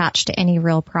automatically attach to any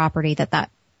real property that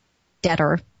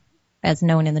debtor, as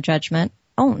known in the judgment,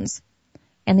 owns.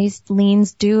 And these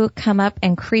liens do come up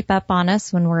and creep up on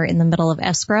us when we're in the middle of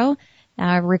escrow,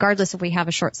 regardless if we have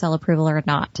a short sale approval or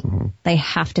not. Mm-hmm. They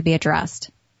have to be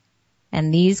addressed.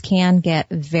 And these can get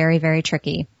very, very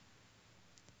tricky.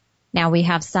 Now, we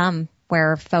have some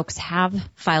where folks have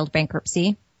filed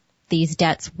bankruptcy. These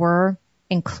debts were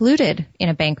included in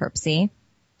a bankruptcy,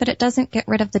 but it doesn't get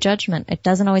rid of the judgment. It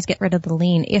doesn't always get rid of the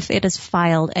lien if it is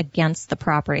filed against the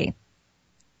property.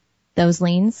 Those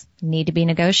liens need to be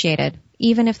negotiated,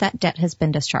 even if that debt has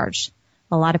been discharged.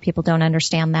 A lot of people don't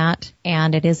understand that,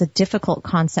 and it is a difficult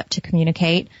concept to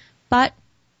communicate, but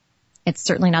it's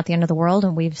certainly not the end of the world,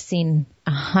 and we've seen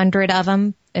 100 of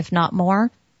them, if not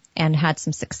more, and had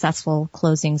some successful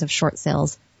closings of short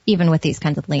sales, even with these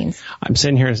kinds of liens. I'm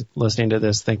sitting here listening to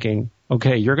this thinking,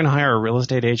 okay, you're going to hire a real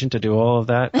estate agent to do all of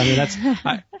that? I mean,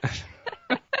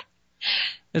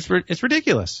 it's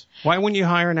ridiculous. Why wouldn't you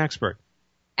hire an expert?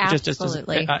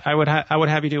 Absolutely. I would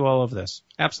have you do all of this.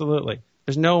 Absolutely.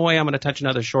 There's no way I'm going to touch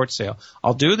another short sale.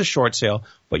 I'll do the short sale,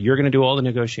 but you're going to do all the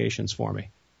negotiations for me.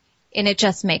 And it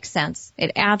just makes sense.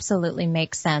 It absolutely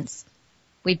makes sense.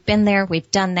 We've been there. We've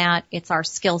done that. It's our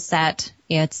skill set.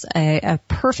 It's a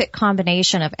perfect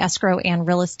combination of escrow and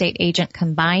real estate agent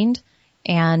combined,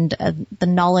 and the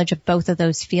knowledge of both of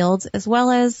those fields, as well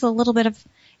as a little bit of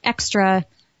extra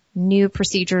new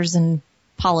procedures and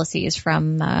policies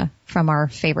from our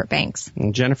favorite banks.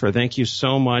 And Jennifer, thank you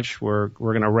so much. We're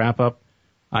going to wrap up.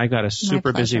 I got a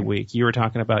super busy week. You were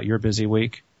talking about your busy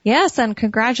week. Yes, and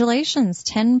congratulations.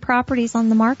 10 properties on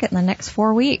the market in the next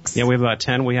 4 weeks. Yeah, we have about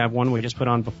 10. We have one we just put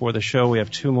on before the show. We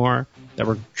have 2 more that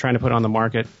we're trying to put on the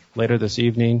market later this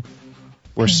evening.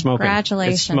 We're smoking.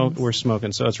 Congratulations. We're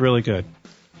smoking, so it's really good.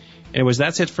 Anyways,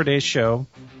 that's it for today's show.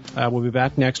 We'll be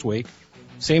back next week.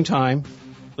 Same time.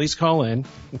 Please call in.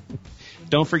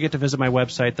 Don't forget to visit my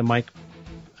website,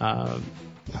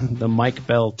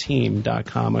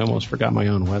 themikebellteam.com. I almost forgot my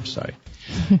own website.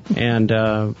 And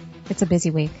it's a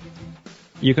busy week.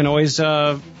 You can always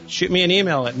shoot me an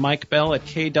email at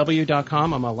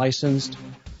mikebell@kw.com. I'm a licensed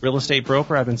real estate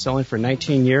broker. I've been selling for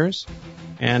 19 years,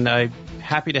 and I'm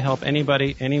happy to help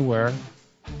anybody, anywhere,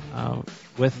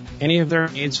 with any of their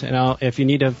needs. And if you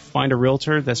need to find a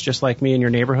realtor that's just like me in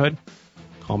your neighborhood,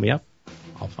 call me up.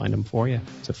 I'll find them for you.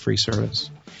 It's a free service.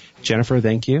 Jennifer,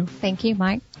 thank you. Thank you,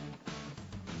 Mike.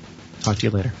 Talk to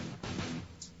you later.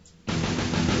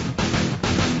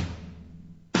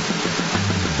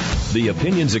 The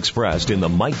opinions expressed in the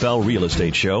Mike Bell Real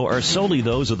Estate Show are solely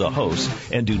those of the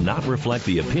hosts and do not reflect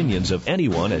the opinions of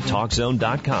anyone at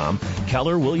TalkZone.com,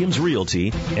 Keller Williams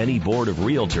Realty, any board of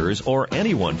realtors, or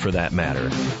anyone for that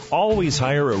matter. Always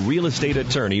hire a real estate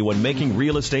attorney when making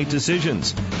real estate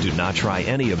decisions. Do not try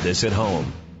any of this at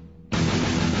home.